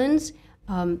Netherlands,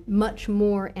 much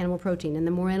more animal protein. And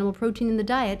the more animal protein in the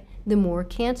diet, the more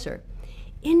cancer.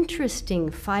 Interesting,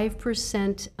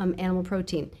 5% animal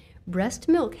protein. Breast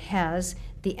milk has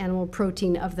the animal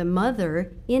protein of the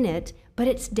mother in it, but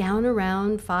it's down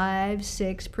around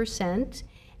 5-6%,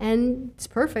 and it's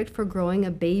perfect for growing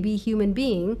a baby human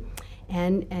being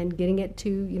and getting it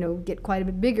to, get quite a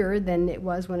bit bigger than it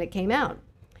was when it came out.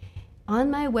 On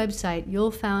my website,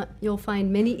 you'll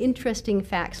find many interesting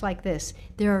facts like this.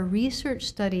 There are research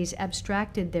studies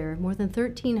abstracted there, more than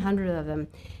 1,300 of them.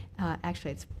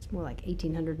 Actually, it's more like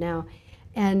 1,800 now.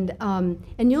 And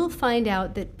you'll find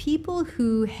out that people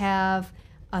who have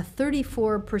a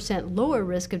 34% lower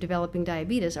risk of developing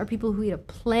diabetes are people who eat a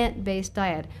plant-based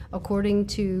diet, according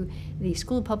to the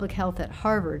School of Public Health at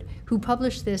Harvard, who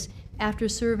published this after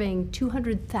surveying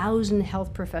 200,000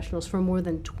 health professionals for more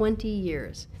than 20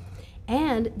 years.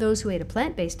 And those who ate a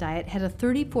plant-based diet had a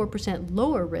 34%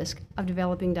 lower risk of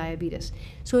developing diabetes.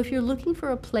 So if you're looking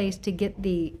for a place to get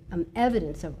the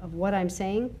evidence of what I'm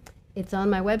saying, it's on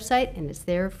my website and it's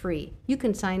there free. You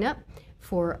can sign up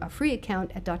for a free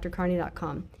account at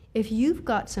drcarney.com. If you've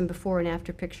got some before and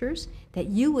after pictures that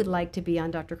you would like to be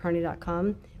on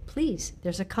drcarney.com, please,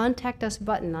 there's a contact us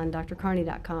button on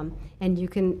drcarney.com, and you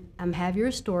can have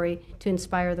your story to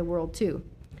inspire the world too.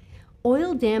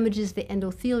 Oil damages the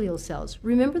endothelial cells.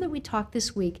 Remember that we talked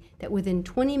this week that within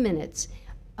 20 minutes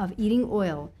of eating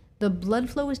oil, the blood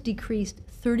flow is decreased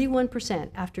 31%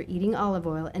 after eating olive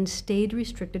oil and stayed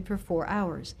restricted for 4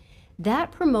 hours.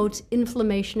 That promotes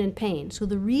inflammation and pain. So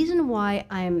the reason why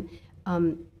I'm,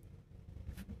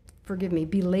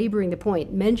 belaboring the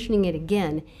point, mentioning it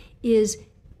again, is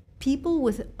people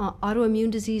with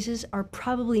autoimmune diseases are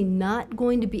probably not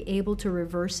going to be able to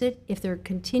reverse it if they're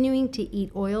continuing to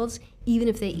eat oils, even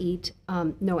if they eat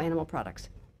no animal products.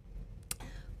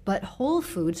 But whole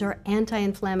foods are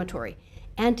anti-inflammatory.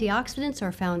 Antioxidants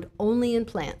are found only in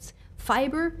plants.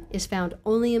 Fiber is found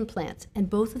only in plants, and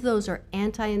both of those are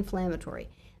anti-inflammatory.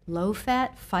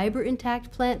 Low-fat,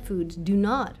 fiber-intact plant foods do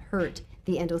not hurt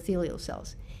the endothelial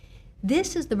cells.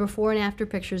 This is the before and after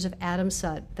pictures of Adam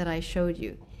Sudd that I showed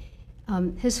you.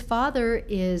 His father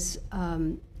is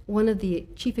one of the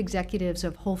chief executives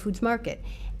of Whole Foods Market,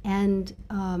 and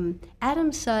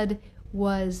Adam Sudd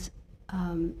was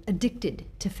addicted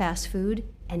to fast food,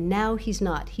 and now he's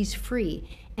not. He's free,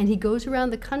 and he goes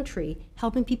around the country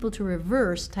helping people to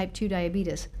reverse type 2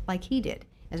 diabetes like he did,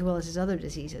 as well as his other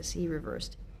diseases he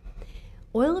reversed.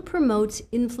 Oil promotes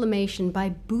inflammation by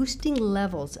boosting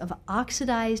levels of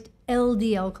oxidized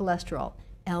LDL cholesterol,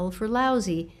 L for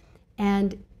lousy,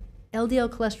 and LDL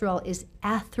cholesterol is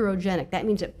atherogenic. That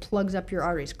means it plugs up your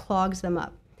arteries, clogs them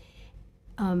up.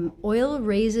 Oil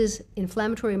raises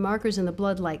inflammatory markers in the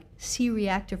blood like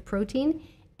C-reactive protein,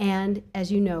 and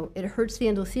as you know, it hurts the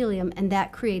endothelium, and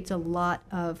that creates a lot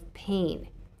of pain.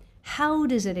 How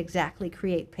does it exactly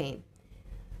create pain?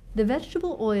 The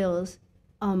vegetable oils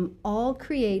all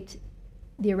create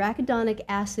the arachidonic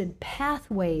acid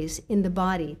pathways in the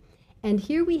body, and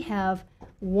here we have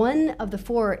one of the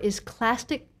 4 is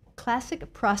classic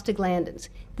prostaglandins.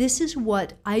 This is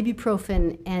what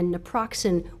ibuprofen and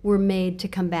naproxen were made to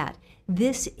combat.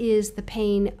 This is the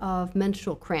pain of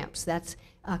menstrual cramps. That's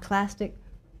classic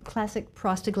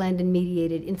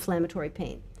prostaglandin-mediated inflammatory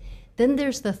pain. Then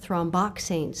there's the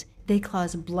thromboxanes. They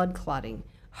cause blood clotting,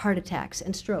 heart attacks,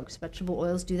 and strokes. Vegetable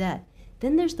oils do that.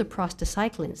 Then there's the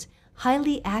prostacyclins,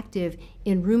 highly active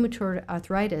in rheumatoid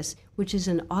arthritis, which is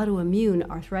an autoimmune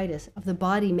arthritis of the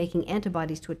body making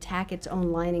antibodies to attack its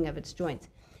own lining of its joints.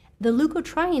 The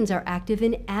leukotrienes are active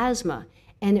in asthma,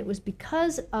 and it was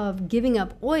because of giving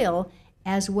up oil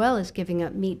as well as giving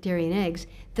up meat, dairy, and eggs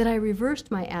that I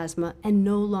reversed my asthma and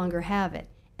no longer have it,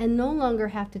 and no longer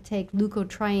have to take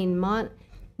leukotriene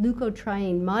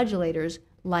modulators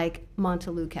like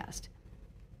montelukast.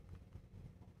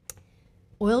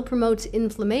 Oil promotes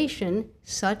inflammation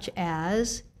such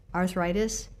as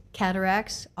arthritis,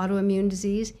 cataracts, autoimmune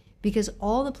disease, because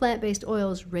all the plant-based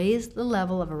oils raise the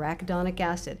level of arachidonic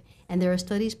acid. And there are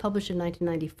studies published in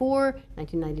 1994,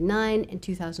 1999, and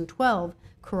 2012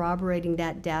 corroborating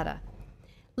that data.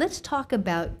 Let's talk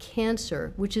about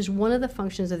cancer, which is one of the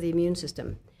functions of the immune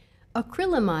system.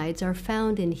 Acrylamides are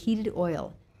found in heated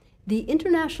oil. The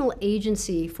International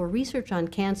Agency for Research on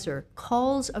Cancer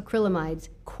calls acrylamides,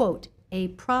 quote, a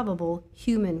probable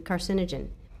human carcinogen.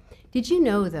 Did you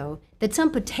know, though, that some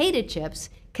potato chips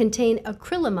contain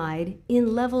acrylamide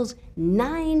in levels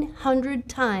 900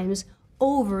 times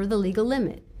over the legal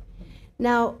limit?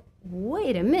 Now,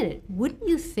 wait a minute. Wouldn't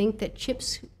you think that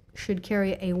chips should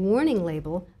carry a warning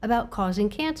label about causing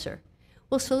cancer?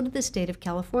 Well, so did the state of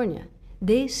California.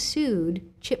 They sued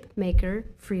chip maker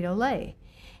Frito-Lay,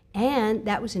 and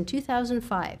that was in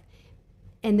 2005.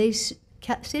 And the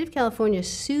state of California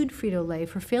sued Frito-Lay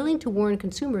for failing to warn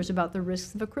consumers about the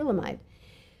risks of acrylamide.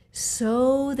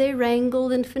 So they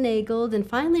wrangled and finagled and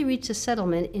finally reached a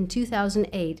settlement in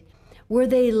 2008 where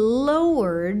they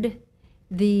lowered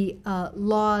the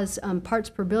law's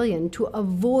parts per billion to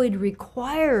avoid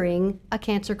requiring a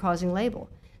cancer-causing label.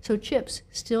 So chips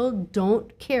still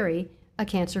don't carry a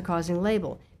cancer-causing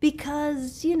label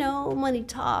because, you know, money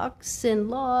talks and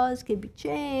laws can be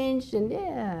changed and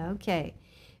yeah, okay.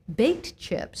 Baked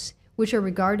chips, which are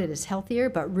regarded as healthier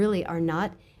but really are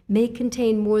not, may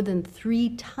contain more than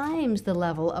 3 times the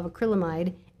level of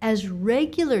acrylamide as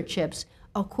regular chips,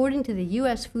 according to the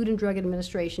U.S. Food and Drug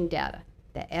Administration data,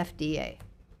 the FDA.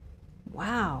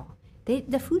 Wow.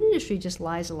 The food industry just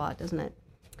lies a lot, doesn't it?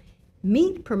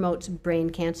 Meat promotes brain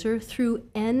cancer through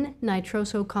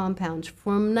N-nitroso compounds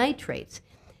from nitrates.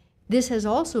 This has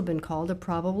also been called a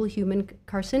probable human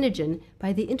carcinogen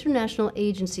by the International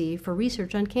Agency for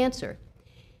Research on Cancer.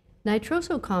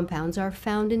 Nitroso compounds are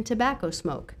found in tobacco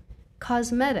smoke,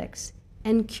 cosmetics,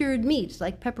 and cured meats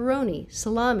like pepperoni,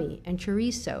 salami, and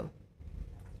chorizo.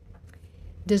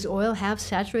 Does oil have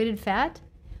saturated fat?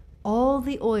 All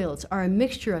the oils are a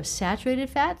mixture of saturated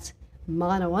fats,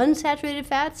 monounsaturated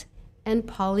fats, and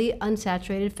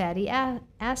polyunsaturated fatty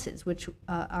acids, which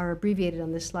are abbreviated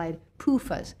on this slide,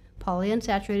 PUFAs.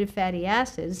 Polyunsaturated fatty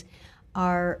acids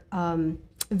are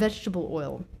vegetable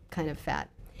oil kind of fat.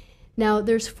 Now,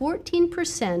 there's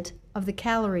 14% of the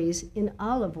calories in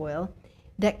olive oil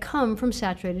that come from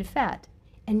saturated fat.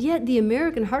 And yet the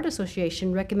American Heart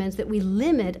Association recommends that we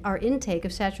limit our intake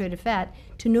of saturated fat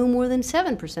to no more than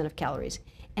 7% of calories.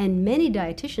 And many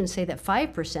dietitians say that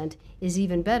 5% is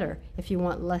even better if you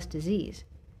want less disease.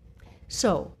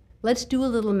 So let's do a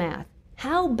little math.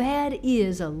 How bad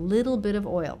is a little bit of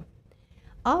oil?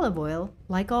 Olive oil,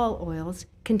 like all oils,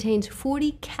 contains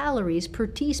 40 calories per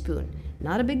teaspoon.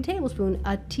 Not a big tablespoon,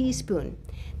 a teaspoon.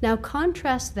 Now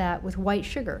contrast that with white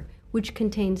sugar, which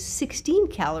contains 16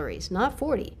 calories, not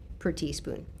 40, per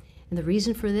teaspoon. And the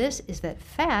reason for this is that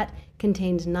fat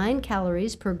contains 9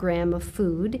 calories per gram of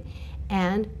food,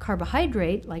 and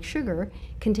carbohydrate, like sugar,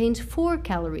 contains 4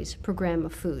 calories per gram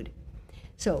of food.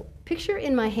 So picture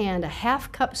in my hand a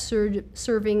half-cup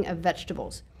serving of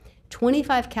vegetables,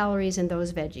 25 calories in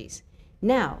those veggies.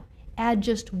 Now, add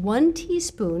just 1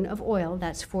 teaspoon of oil,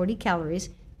 that's 40 calories,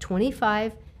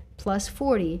 25 plus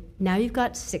 40, now you've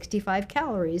got 65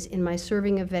 calories in my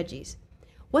serving of veggies.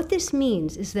 What this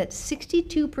means is that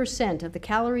 62% of the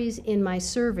calories in my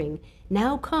serving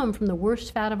now come from the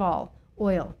worst fat of all,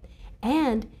 oil.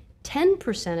 And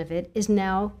 10% of it is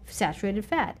now saturated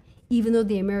fat, even though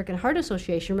the American Heart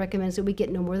Association recommends that we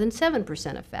get no more than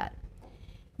 7% of fat.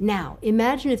 Now,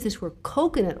 imagine if this were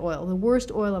coconut oil, the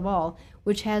worst oil of all,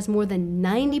 which has more than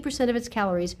 90% of its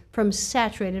calories from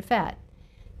saturated fat.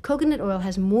 Coconut oil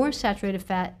has more saturated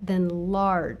fat than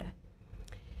lard.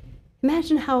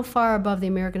 Imagine how far above the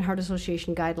American Heart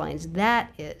Association guidelines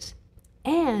that is.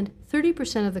 And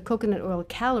 30% of the coconut oil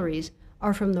calories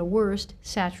are from the worst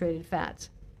saturated fats.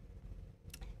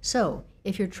 So,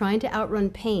 if you're trying to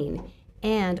outrun pain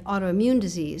and autoimmune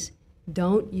disease,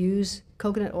 don't use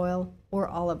coconut oil or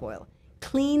olive oil.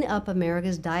 Clean up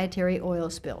America's dietary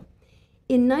oil spill.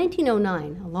 In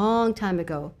 1909, a long time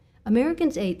ago,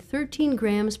 Americans ate 13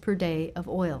 grams per day of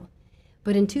oil.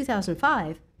 But in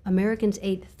 2005, Americans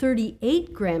ate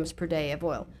 38 grams per day of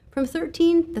oil. From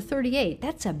 13 to 38,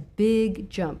 that's a big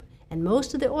jump. And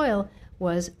most of the oil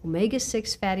was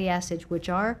omega-6 fatty acids, which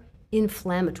are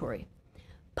inflammatory.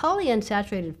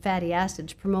 Polyunsaturated fatty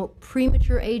acids promote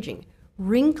premature aging,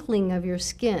 wrinkling of your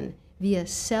skin via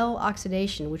cell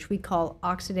oxidation, which we call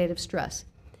oxidative stress.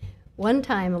 One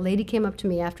time, a lady came up to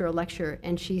me after a lecture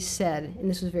and she said, and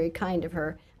this was very kind of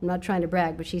her, I'm not trying to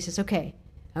brag, but she says, okay,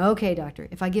 doctor,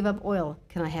 if I give up oil,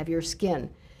 can I have your skin?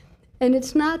 And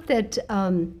it's not that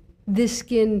this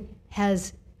skin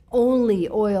has only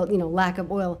oil, lack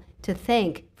of oil to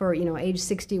thank for, age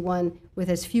 61 with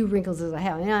as few wrinkles as I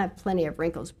have. I mean, I have plenty of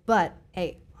wrinkles, but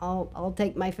hey, I'll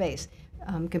take my face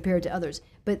compared to others.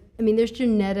 But I mean, there's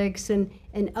genetics and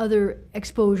other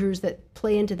exposures that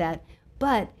play into that.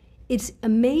 But it's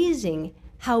amazing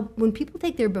how when people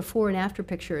take their before and after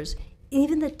pictures,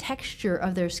 even the texture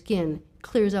of their skin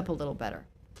clears up a little better.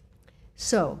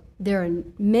 So there are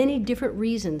many different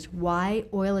reasons why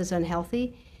oil is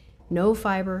unhealthy. No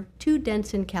fiber, too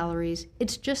dense in calories.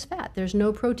 It's just fat. There's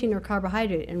no protein or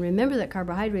carbohydrate. And remember that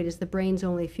carbohydrate is the brain's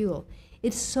only fuel.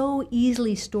 It's so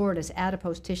easily stored as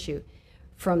adipose tissue.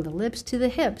 From the lips to the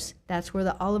hips, that's where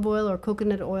the olive oil or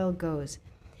coconut oil goes.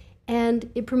 And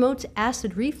it promotes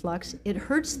acid reflux. It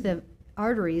hurts the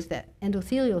arteries, the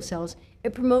endothelial cells.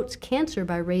 It promotes cancer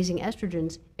by raising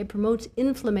estrogens. It promotes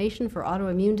inflammation for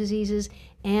autoimmune diseases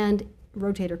and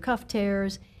rotator cuff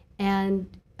tears and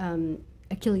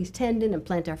Achilles tendon and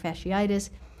plantar fasciitis.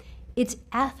 It's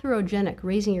atherogenic,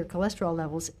 raising your cholesterol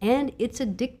levels, and it's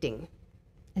addicting,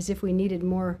 as if we needed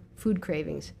more food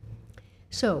cravings.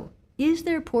 So, is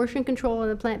there portion control in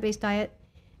a plant-based diet?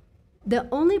 The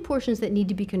only portions that need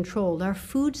to be controlled are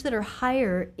foods that are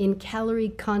higher in calorie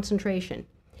concentration.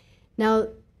 Now,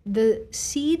 the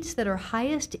seeds that are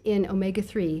highest in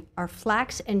omega-3 are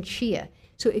flax and chia.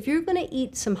 So if you're going to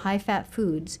eat some high-fat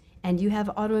foods and you have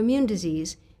autoimmune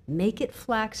disease, make it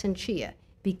flax and chia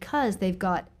because they've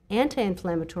got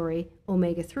anti-inflammatory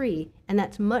omega-3, and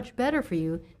that's much better for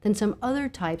you than some other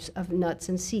types of nuts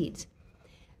and seeds.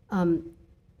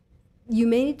 You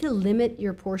may need to limit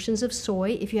your portions of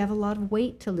soy if you have a lot of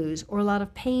weight to lose or a lot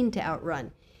of pain to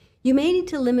outrun. You may need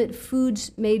to limit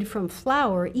foods made from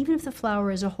flour, even if the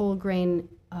flour is a whole grain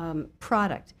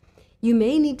product. You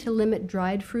may need to limit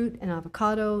dried fruit and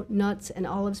avocado, nuts, and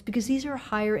olives because these are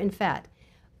higher in fat.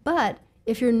 But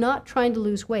if you're not trying to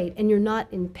lose weight and you're not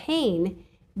in pain,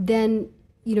 then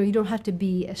you don't have to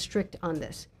be as strict on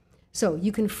this. So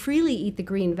you can freely eat the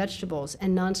green vegetables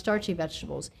and non-starchy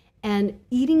vegetables. And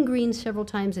eating greens several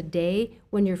times a day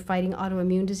when you're fighting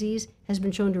autoimmune disease has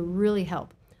been shown to really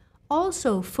help.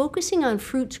 Also, focusing on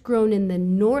fruits grown in the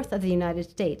north of the United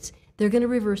States, they're going to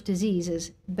reverse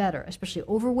diseases better, especially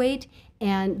overweight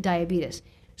and diabetes.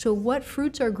 So what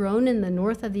fruits are grown in the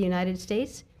north of the United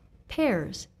States?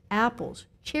 Pears, apples,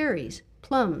 cherries,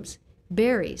 plums,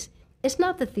 berries. It's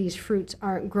not that these fruits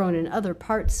aren't grown in other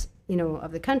parts,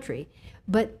 of the country,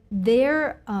 but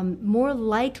they're more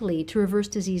likely to reverse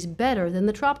disease better than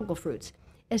the tropical fruits.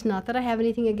 It's not that I have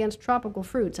anything against tropical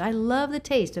fruits. I love the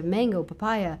taste of mango,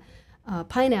 papaya,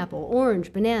 pineapple,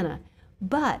 orange, banana.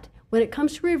 But when it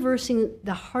comes to reversing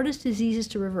the hardest diseases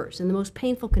to reverse and the most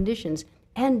painful conditions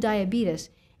and diabetes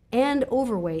and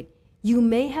overweight, you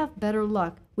may have better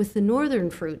luck with the northern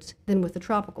fruits than with the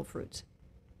tropical fruits.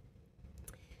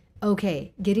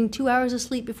 Okay, getting 2 hours of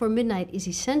sleep before midnight is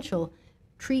essential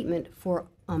treatment for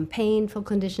painful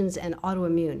conditions and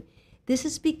autoimmune. This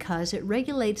is because it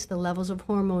regulates the levels of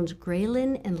hormones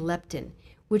ghrelin and leptin,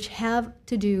 which have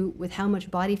to do with how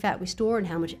much body fat we store and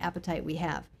how much appetite we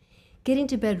have. Getting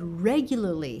to bed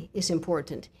regularly is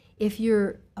important. If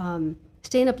you're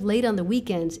staying up late on the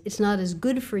weekends, it's not as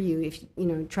good for you if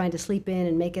trying to sleep in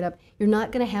and make it up. You're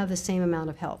not going to have the same amount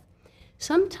of health.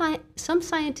 Some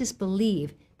scientists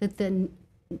believe that the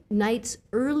night's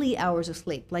early hours of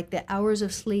sleep, like the hours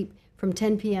of sleep from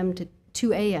 10 p.m. to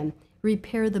 2 a.m.,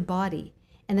 repair the body.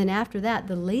 And then after that,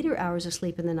 the later hours of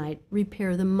sleep in the night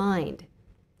repair the mind.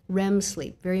 REM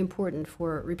sleep, very important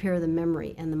for repair of the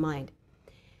memory and the mind.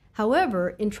 However,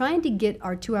 in trying to get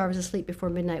our 2 hours of sleep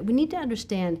before midnight, we need to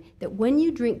understand that when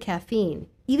you drink caffeine,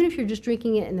 even if you're just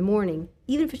drinking it in the morning,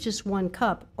 even if it's just 1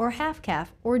 cup or half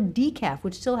calf or decaf,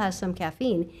 which still has some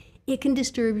caffeine, it can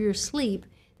disturb your sleep.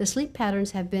 The sleep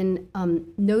patterns have been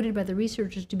noted by the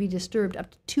researchers to be disturbed up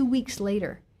to 2 weeks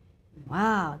later.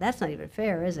 Wow, that's not even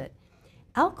fair, is it?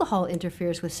 Alcohol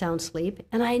interferes with sound sleep,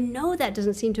 and I know that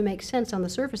doesn't seem to make sense on the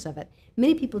surface of it.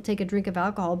 Many people take a drink of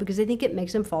alcohol because they think it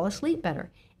makes them fall asleep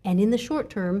better. And in the short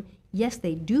term, yes,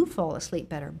 they do fall asleep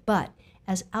better, but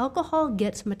as alcohol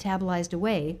gets metabolized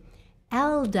away,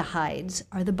 aldehydes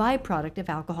are the byproduct of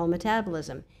alcohol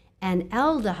metabolism, and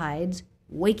aldehydes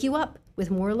wake you up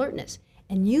with more alertness.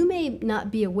 And you may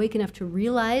not be awake enough to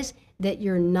realize that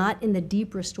you're not in the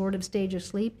deep restorative stage of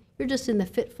sleep. You're just in the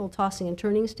fitful tossing and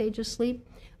turning stage of sleep,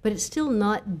 but it's still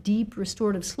not deep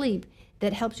restorative sleep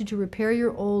that helps you to repair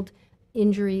your old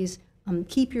injuries,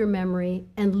 keep your memory,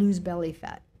 and lose belly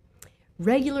fat.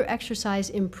 Regular exercise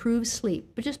improves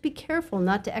sleep, but just be careful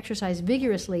not to exercise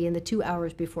vigorously in the 2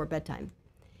 hours before bedtime.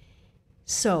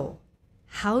 So,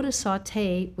 how to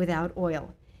saute without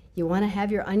oil. You want to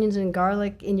have your onions and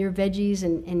garlic in your veggies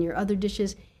and your other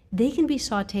dishes. They can be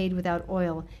sauteed without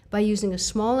oil by using a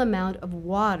small amount of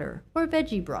water or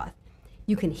veggie broth.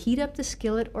 You can heat up the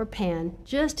skillet or pan,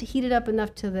 just heat it up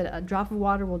enough so that a drop of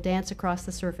water will dance across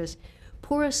the surface.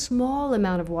 Pour a small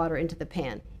amount of water into the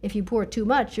pan. If you pour too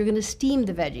much, you're going to steam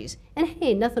the veggies. And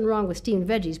hey, nothing wrong with steamed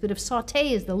veggies, but if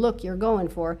saute is the look you're going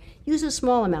for, use a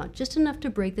small amount, just enough to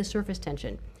break the surface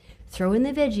tension. Throw in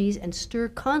the veggies and stir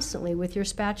constantly with your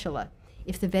spatula.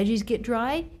 If the veggies get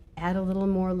dry, add a little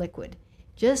more liquid.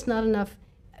 Just not enough,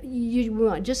 you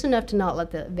want just enough to not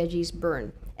let the veggies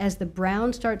burn. As the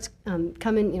brown starts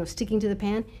coming, sticking to the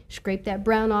pan, scrape that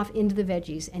brown off into the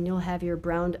veggies and you'll have your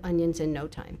browned onions in no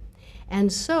time.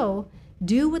 And so,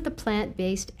 do what the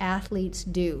plant-based athletes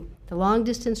do. The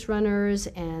long-distance runners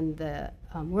and the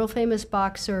world-famous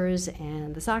boxers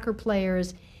and the soccer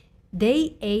players,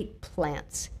 they ate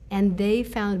plants and they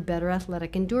found better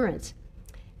athletic endurance.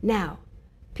 Now,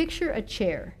 picture a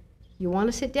chair. You want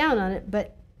to sit down on it,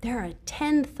 but there are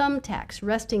 10 thumbtacks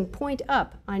resting point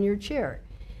up on your chair,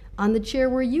 on the chair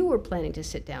where you were planning to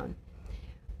sit down.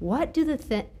 What do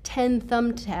the 10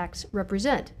 thumbtacks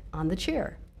represent on the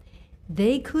chair?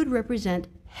 they could represent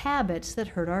habits that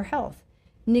hurt our health.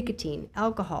 Nicotine,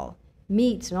 alcohol,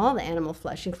 meats, and all the animal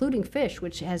flesh, including fish,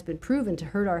 which has been proven to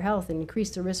hurt our health and increase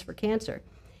the risk for cancer.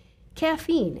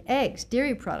 Caffeine, eggs,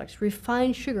 dairy products,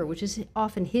 refined sugar, which is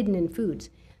often hidden in foods.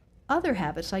 Other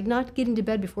habits like not getting to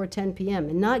bed before 10 p.m.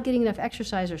 and not getting enough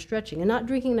exercise or stretching and not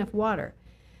drinking enough water.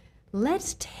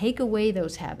 Let's take away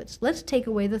those habits. Let's take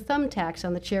away the thumbtacks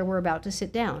on the chair we're about to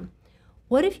sit down.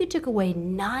 What if you took away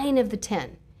 9 of the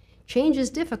 10? Change is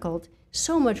difficult,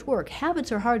 so much work,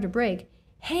 habits are hard to break.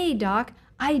 Hey, doc,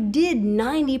 I did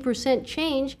 90%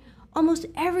 change. Almost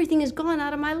everything is gone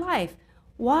out of my life.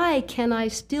 Why can I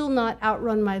still not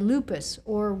outrun my lupus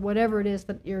or whatever it is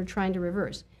that you're trying to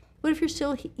reverse? What if you're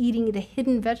still eating the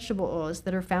hidden vegetable oils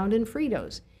that are found in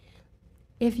Fritos?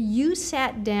 If you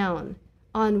sat down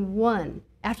on 1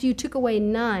 after you took away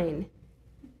 9,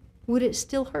 would it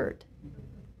still hurt?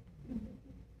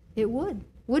 It would,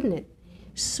 wouldn't it?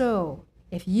 So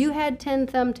if you had 10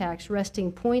 thumbtacks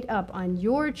resting point up on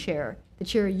your chair, the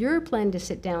chair you're planning to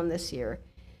sit down this year,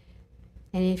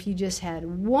 and if you just had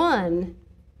 1,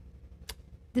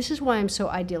 this is why I'm so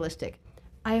idealistic.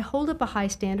 I hold up a high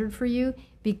standard for you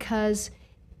because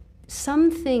some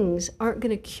things aren't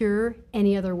going to cure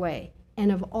any other way.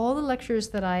 And of all the lectures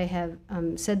that I have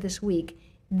said this week,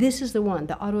 this is the one,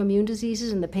 the autoimmune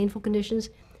diseases and the painful conditions.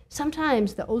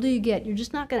 Sometimes the older you get, you're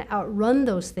just not going to outrun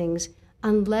those things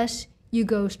unless you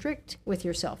go strict with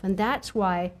yourself. And that's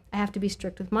why I have to be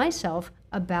strict with myself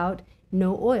about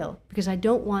no oil, because I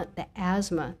don't want the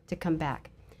asthma to come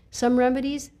back. Some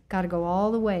remedies got to go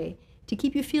all the way to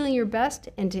keep you feeling your best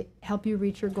and to help you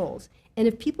reach your goals. And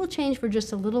if people change for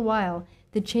just a little while,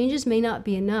 the changes may not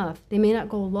be enough. They may not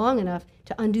go long enough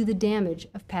to undo the damage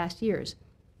of past years.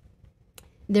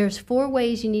 There's 4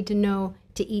 ways you need to know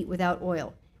to eat without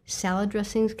oil. Salad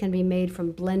dressings can be made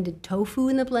from blended tofu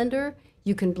in the blender.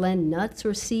 You can blend nuts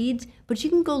or seeds, but you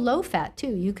can go low fat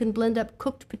too. You can blend up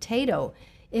cooked potato.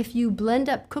 If you blend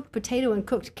up cooked potato and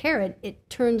cooked carrot, it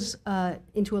turns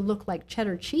into a look like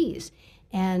cheddar cheese.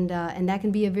 And that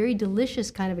can be a very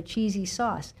delicious kind of a cheesy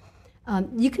sauce.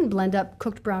 You can blend up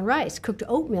cooked brown rice, cooked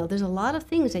oatmeal. There's a lot of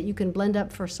things that you can blend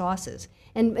up for sauces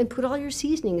and put all your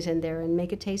seasonings in there and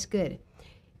make it taste good.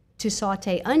 To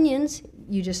saute onions,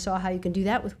 you just saw how you can do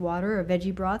that with water or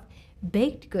veggie broth.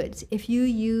 Baked goods, if you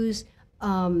use,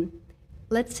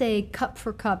 let's say cup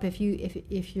for cup, if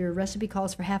your recipe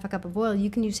calls for half a cup of oil,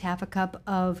 you can use half a cup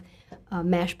of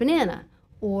mashed banana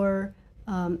or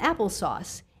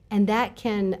applesauce, and that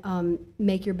can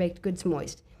make your baked goods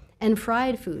moist. And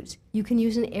fried foods, you can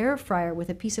use an air fryer with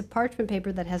a piece of parchment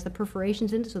paper that has the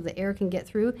perforations in it so the air can get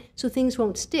through, so things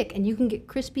won't stick, and you can get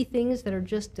crispy things that are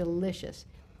just delicious.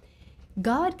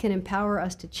 God can empower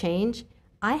us to change.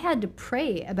 I had to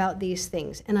pray about these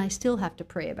things, and I still have to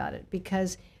pray about it,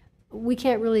 because we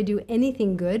can't really do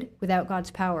anything good without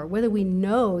God's power, whether we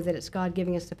know that it's God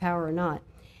giving us the power or not.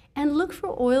 And look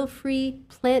for oil-free,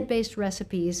 plant-based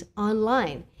recipes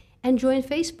online, and join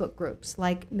Facebook groups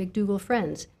like McDougall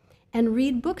Friends, and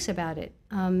read books about it,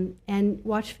 and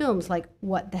watch films like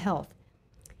What the Health.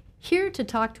 Here to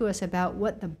talk to us about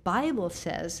what the Bible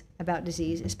says about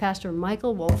disease is Pastor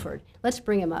Michael Wolford. Let's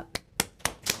bring him up.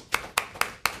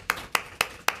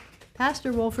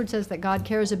 Pastor Wolford says that God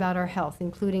cares about our health,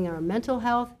 including our mental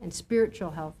health and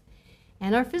spiritual health,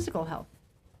 and our physical health.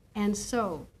 And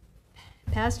so,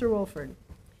 Pastor Wolford,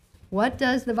 what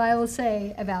does the Bible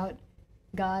say about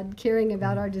God caring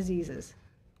about our diseases?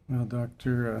 Well,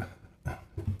 Dr.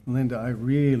 Linda, I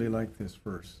really like this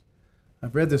verse.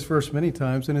 I've read this verse many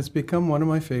times, and it's become one of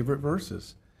my favorite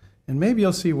verses. And maybe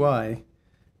you'll see why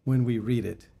when we read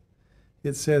it.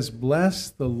 It says, "Bless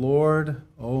the Lord,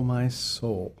 O my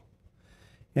soul,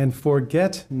 and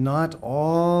forget not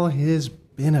all his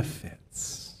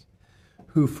benefits,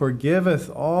 who forgiveth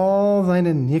all thine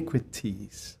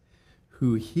iniquities,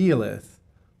 who healeth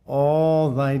all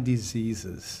thy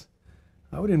diseases."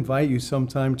 I would invite you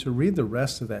sometime to read the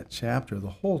rest of that chapter. The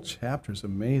whole chapter is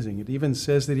amazing. It even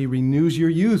says that he renews your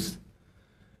youth.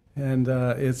 And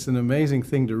it's an amazing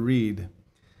thing to read.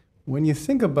 When you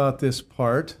think about this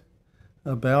part,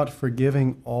 about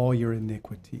forgiving all your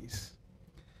iniquities,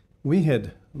 we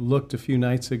had looked a few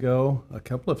nights ago, a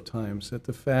couple of times, at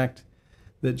the fact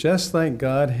that just like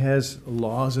God has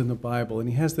laws in the Bible, and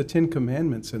he has the 10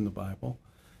 Commandments in the Bible,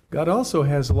 God also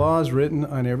has laws written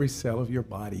on every cell of your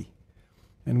body.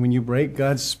 And when you break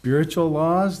God's spiritual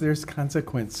laws, there's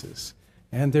consequences,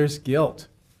 and there's guilt.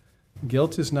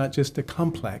 Guilt is not just a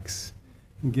complex.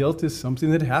 Guilt is something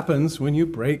that happens when you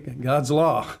break God's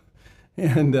law.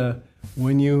 And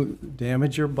when you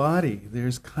damage your body,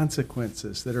 there's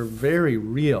consequences that are very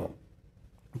real.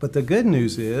 But the good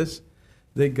news is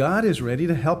that God is ready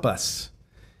to help us.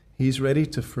 He's ready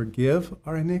to forgive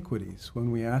our iniquities. When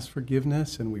we ask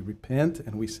forgiveness and we repent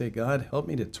and we say, God, help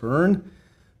me to turn,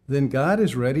 then God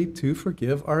is ready to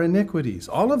forgive our iniquities,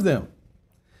 all of them.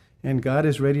 And God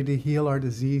is ready to heal our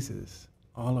diseases,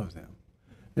 all of them.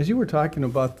 As you were talking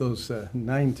about those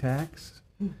 9 tacks,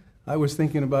 I was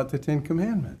thinking about the 10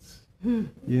 Commandments.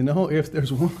 You know, if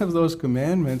there's one of those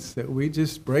commandments that we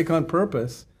just break on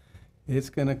purpose, it's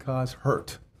going to cause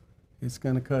hurt. It's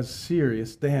going to cause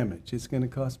serious damage. It's going to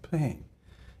cause pain.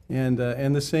 And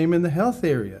the same in the health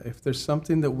area. If there's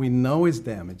something that we know is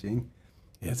damaging,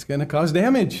 it's going to cause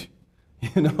damage.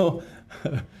 You know,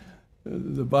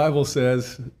 the Bible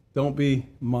says, don't be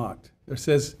mocked. It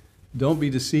says, don't be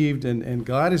deceived, and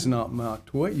God is not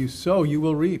mocked. What you sow, you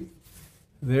will reap.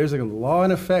 There's a law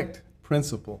and effect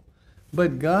principle.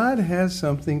 But God has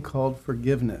something called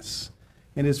forgiveness,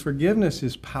 and his forgiveness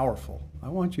is powerful. I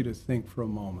want you to think for a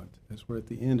moment, as we're at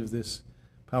the end of this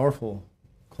powerful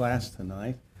class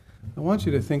tonight, I want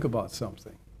you to think about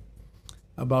something,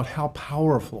 about how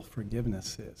powerful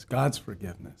forgiveness is, God's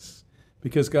forgiveness.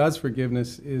 Because God's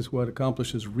forgiveness is what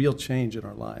accomplishes real change in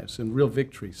our lives and real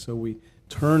victory, so we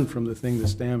turn from the thing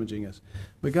that's damaging us.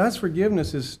 But God's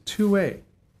forgiveness is two-way.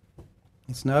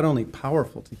 It's not only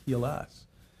powerful to heal us,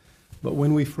 but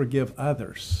when we forgive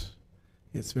others,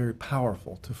 it's very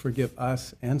powerful to forgive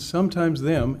us and sometimes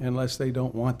them, unless they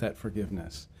don't want that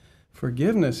forgiveness.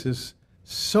 Forgiveness is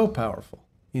so powerful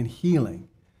in healing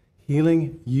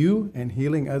you and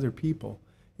healing other people.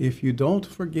 If you don't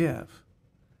forgive,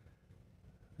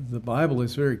 the Bible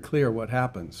is very clear what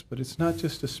happens, but it's not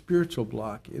just a spiritual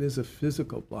block, it is a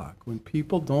physical block. When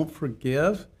people don't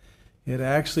forgive, it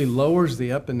actually lowers the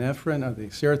epinephrine or the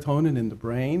serotonin in the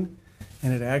brain,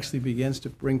 and it actually begins to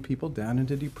bring people down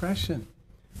into depression.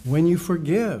 When you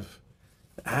forgive,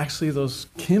 actually those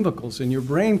chemicals in your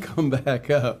brain come back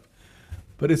up.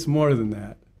 But it's more than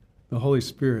that. The Holy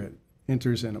Spirit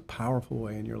enters in a powerful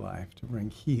way in your life to bring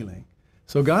healing.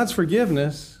 So God's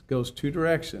forgiveness goes 2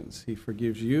 directions. He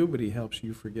forgives you, but he helps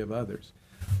you forgive others.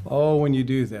 Oh, when you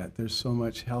do that, there's so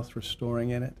much health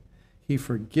restoring in it. He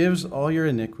forgives all your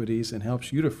iniquities and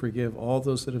helps you to forgive all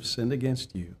those that have sinned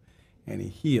against you. And he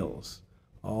heals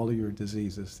all of your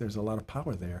diseases. There's a lot of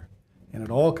power there. And it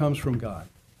all comes from God.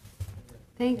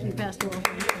 Thank you, Pastor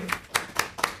Wolford.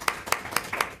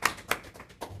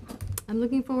 I'm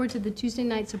looking forward to the Tuesday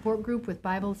night support group with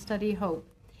Bible Study Hope.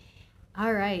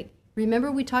 All right.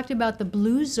 Remember we talked about the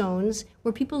blue zones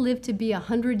where people live to be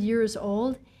 100 years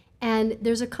old? And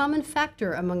there's a common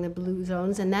factor among the blue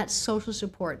zones, and that's social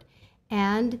support.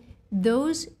 And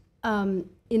those in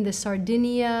the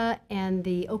Sardinia and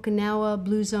the Okinawa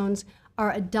blue zones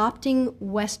are adopting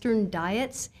Western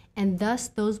diets, and thus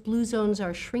those blue zones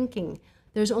are shrinking.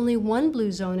 There's only one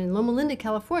blue zone in Loma Linda,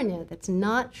 California that's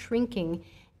not shrinking,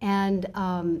 and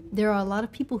there are a lot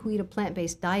of people who eat a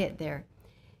plant-based diet there.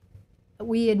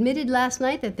 We admitted last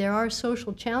night that there are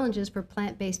social challenges for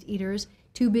plant-based eaters.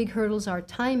 2 big hurdles are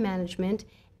time management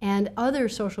and other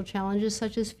social challenges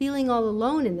such as feeling all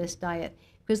alone in this diet,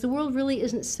 because the world really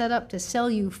isn't set up to sell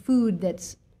you food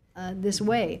that's this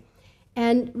way.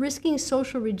 And risking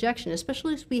social rejection,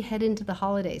 especially as we head into the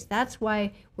holidays. That's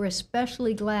why we're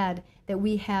especially glad that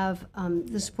we have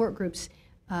the support groups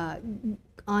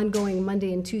ongoing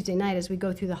Monday and Tuesday night as we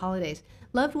go through the holidays.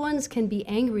 Loved ones can be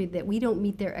angry that we don't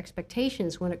meet their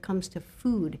expectations when it comes to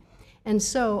food. And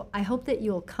so I hope that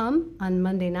you'll come on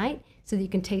Monday night so that you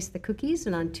can taste the cookies,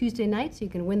 and on Tuesday night so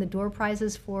you can win the door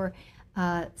prizes for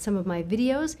some of my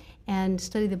videos and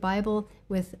study the Bible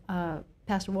with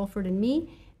Pastor Wolford and me.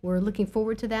 We're looking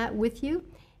forward to that with you.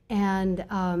 And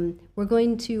we're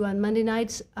going to, on Monday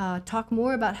nights, talk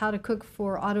more about how to cook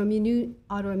for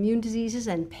autoimmune diseases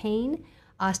and pain,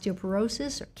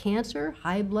 osteoporosis or cancer,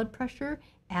 high blood pressure,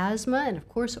 asthma, and of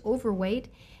course overweight.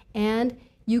 And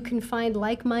you can find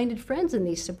like-minded friends in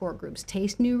these support groups,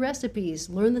 taste new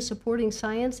recipes, learn the supporting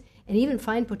science, and even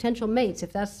find potential mates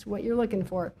if that's what you're looking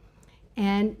for.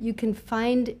 And you can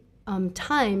find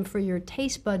time for your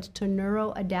taste buds to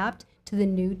neuro-adapt to the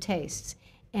new tastes.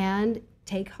 And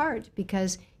take heart,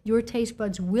 because your taste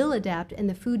buds will adapt, and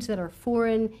the foods that are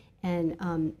foreign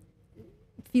and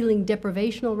feeling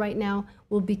deprivational right now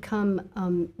will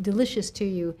become delicious to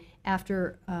you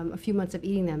after a few months of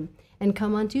eating them. And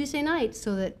come on Tuesday night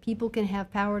so that people can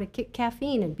have power to kick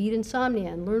caffeine and beat insomnia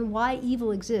and learn why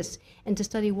evil exists, and to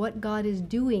study what God is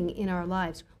doing in our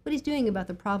lives, what he's doing about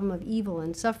the problem of evil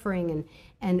and suffering,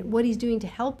 and what he's doing to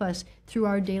help us through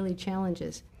our daily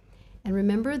challenges. And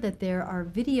remember that there are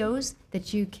videos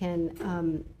that you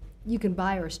can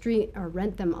buy or stream or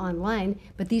rent them online,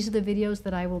 but these are the videos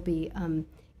that I will be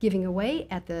giving away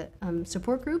at the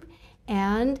support group.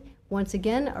 And once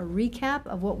again, a recap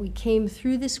of what we came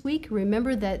through this week.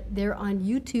 Remember that they're on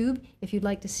YouTube if you'd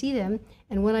like to see them.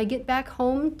 And when I get back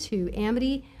home to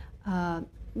Amity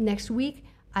next week,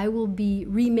 I will be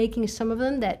remaking some of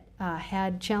them that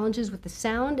had challenges with the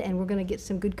sound, and we're going to get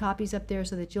some good copies up there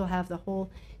so that you'll have the whole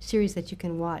series that you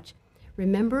can watch.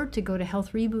 Remember to go to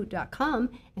healthreboot.com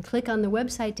and click on the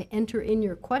website to enter in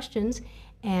your questions.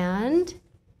 And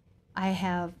I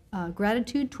have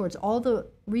gratitude towards all the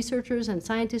researchers and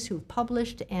scientists who have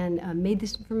published and made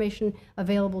this information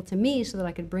available to me so that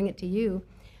I could bring it to you.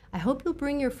 I hope you'll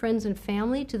bring your friends and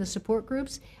family to the support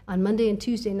groups on Monday and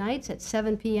Tuesday nights at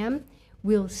 7 p.m.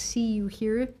 We'll see you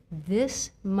here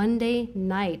this Monday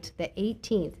night, the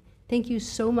 18th. Thank you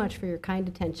so much for your kind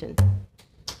attention.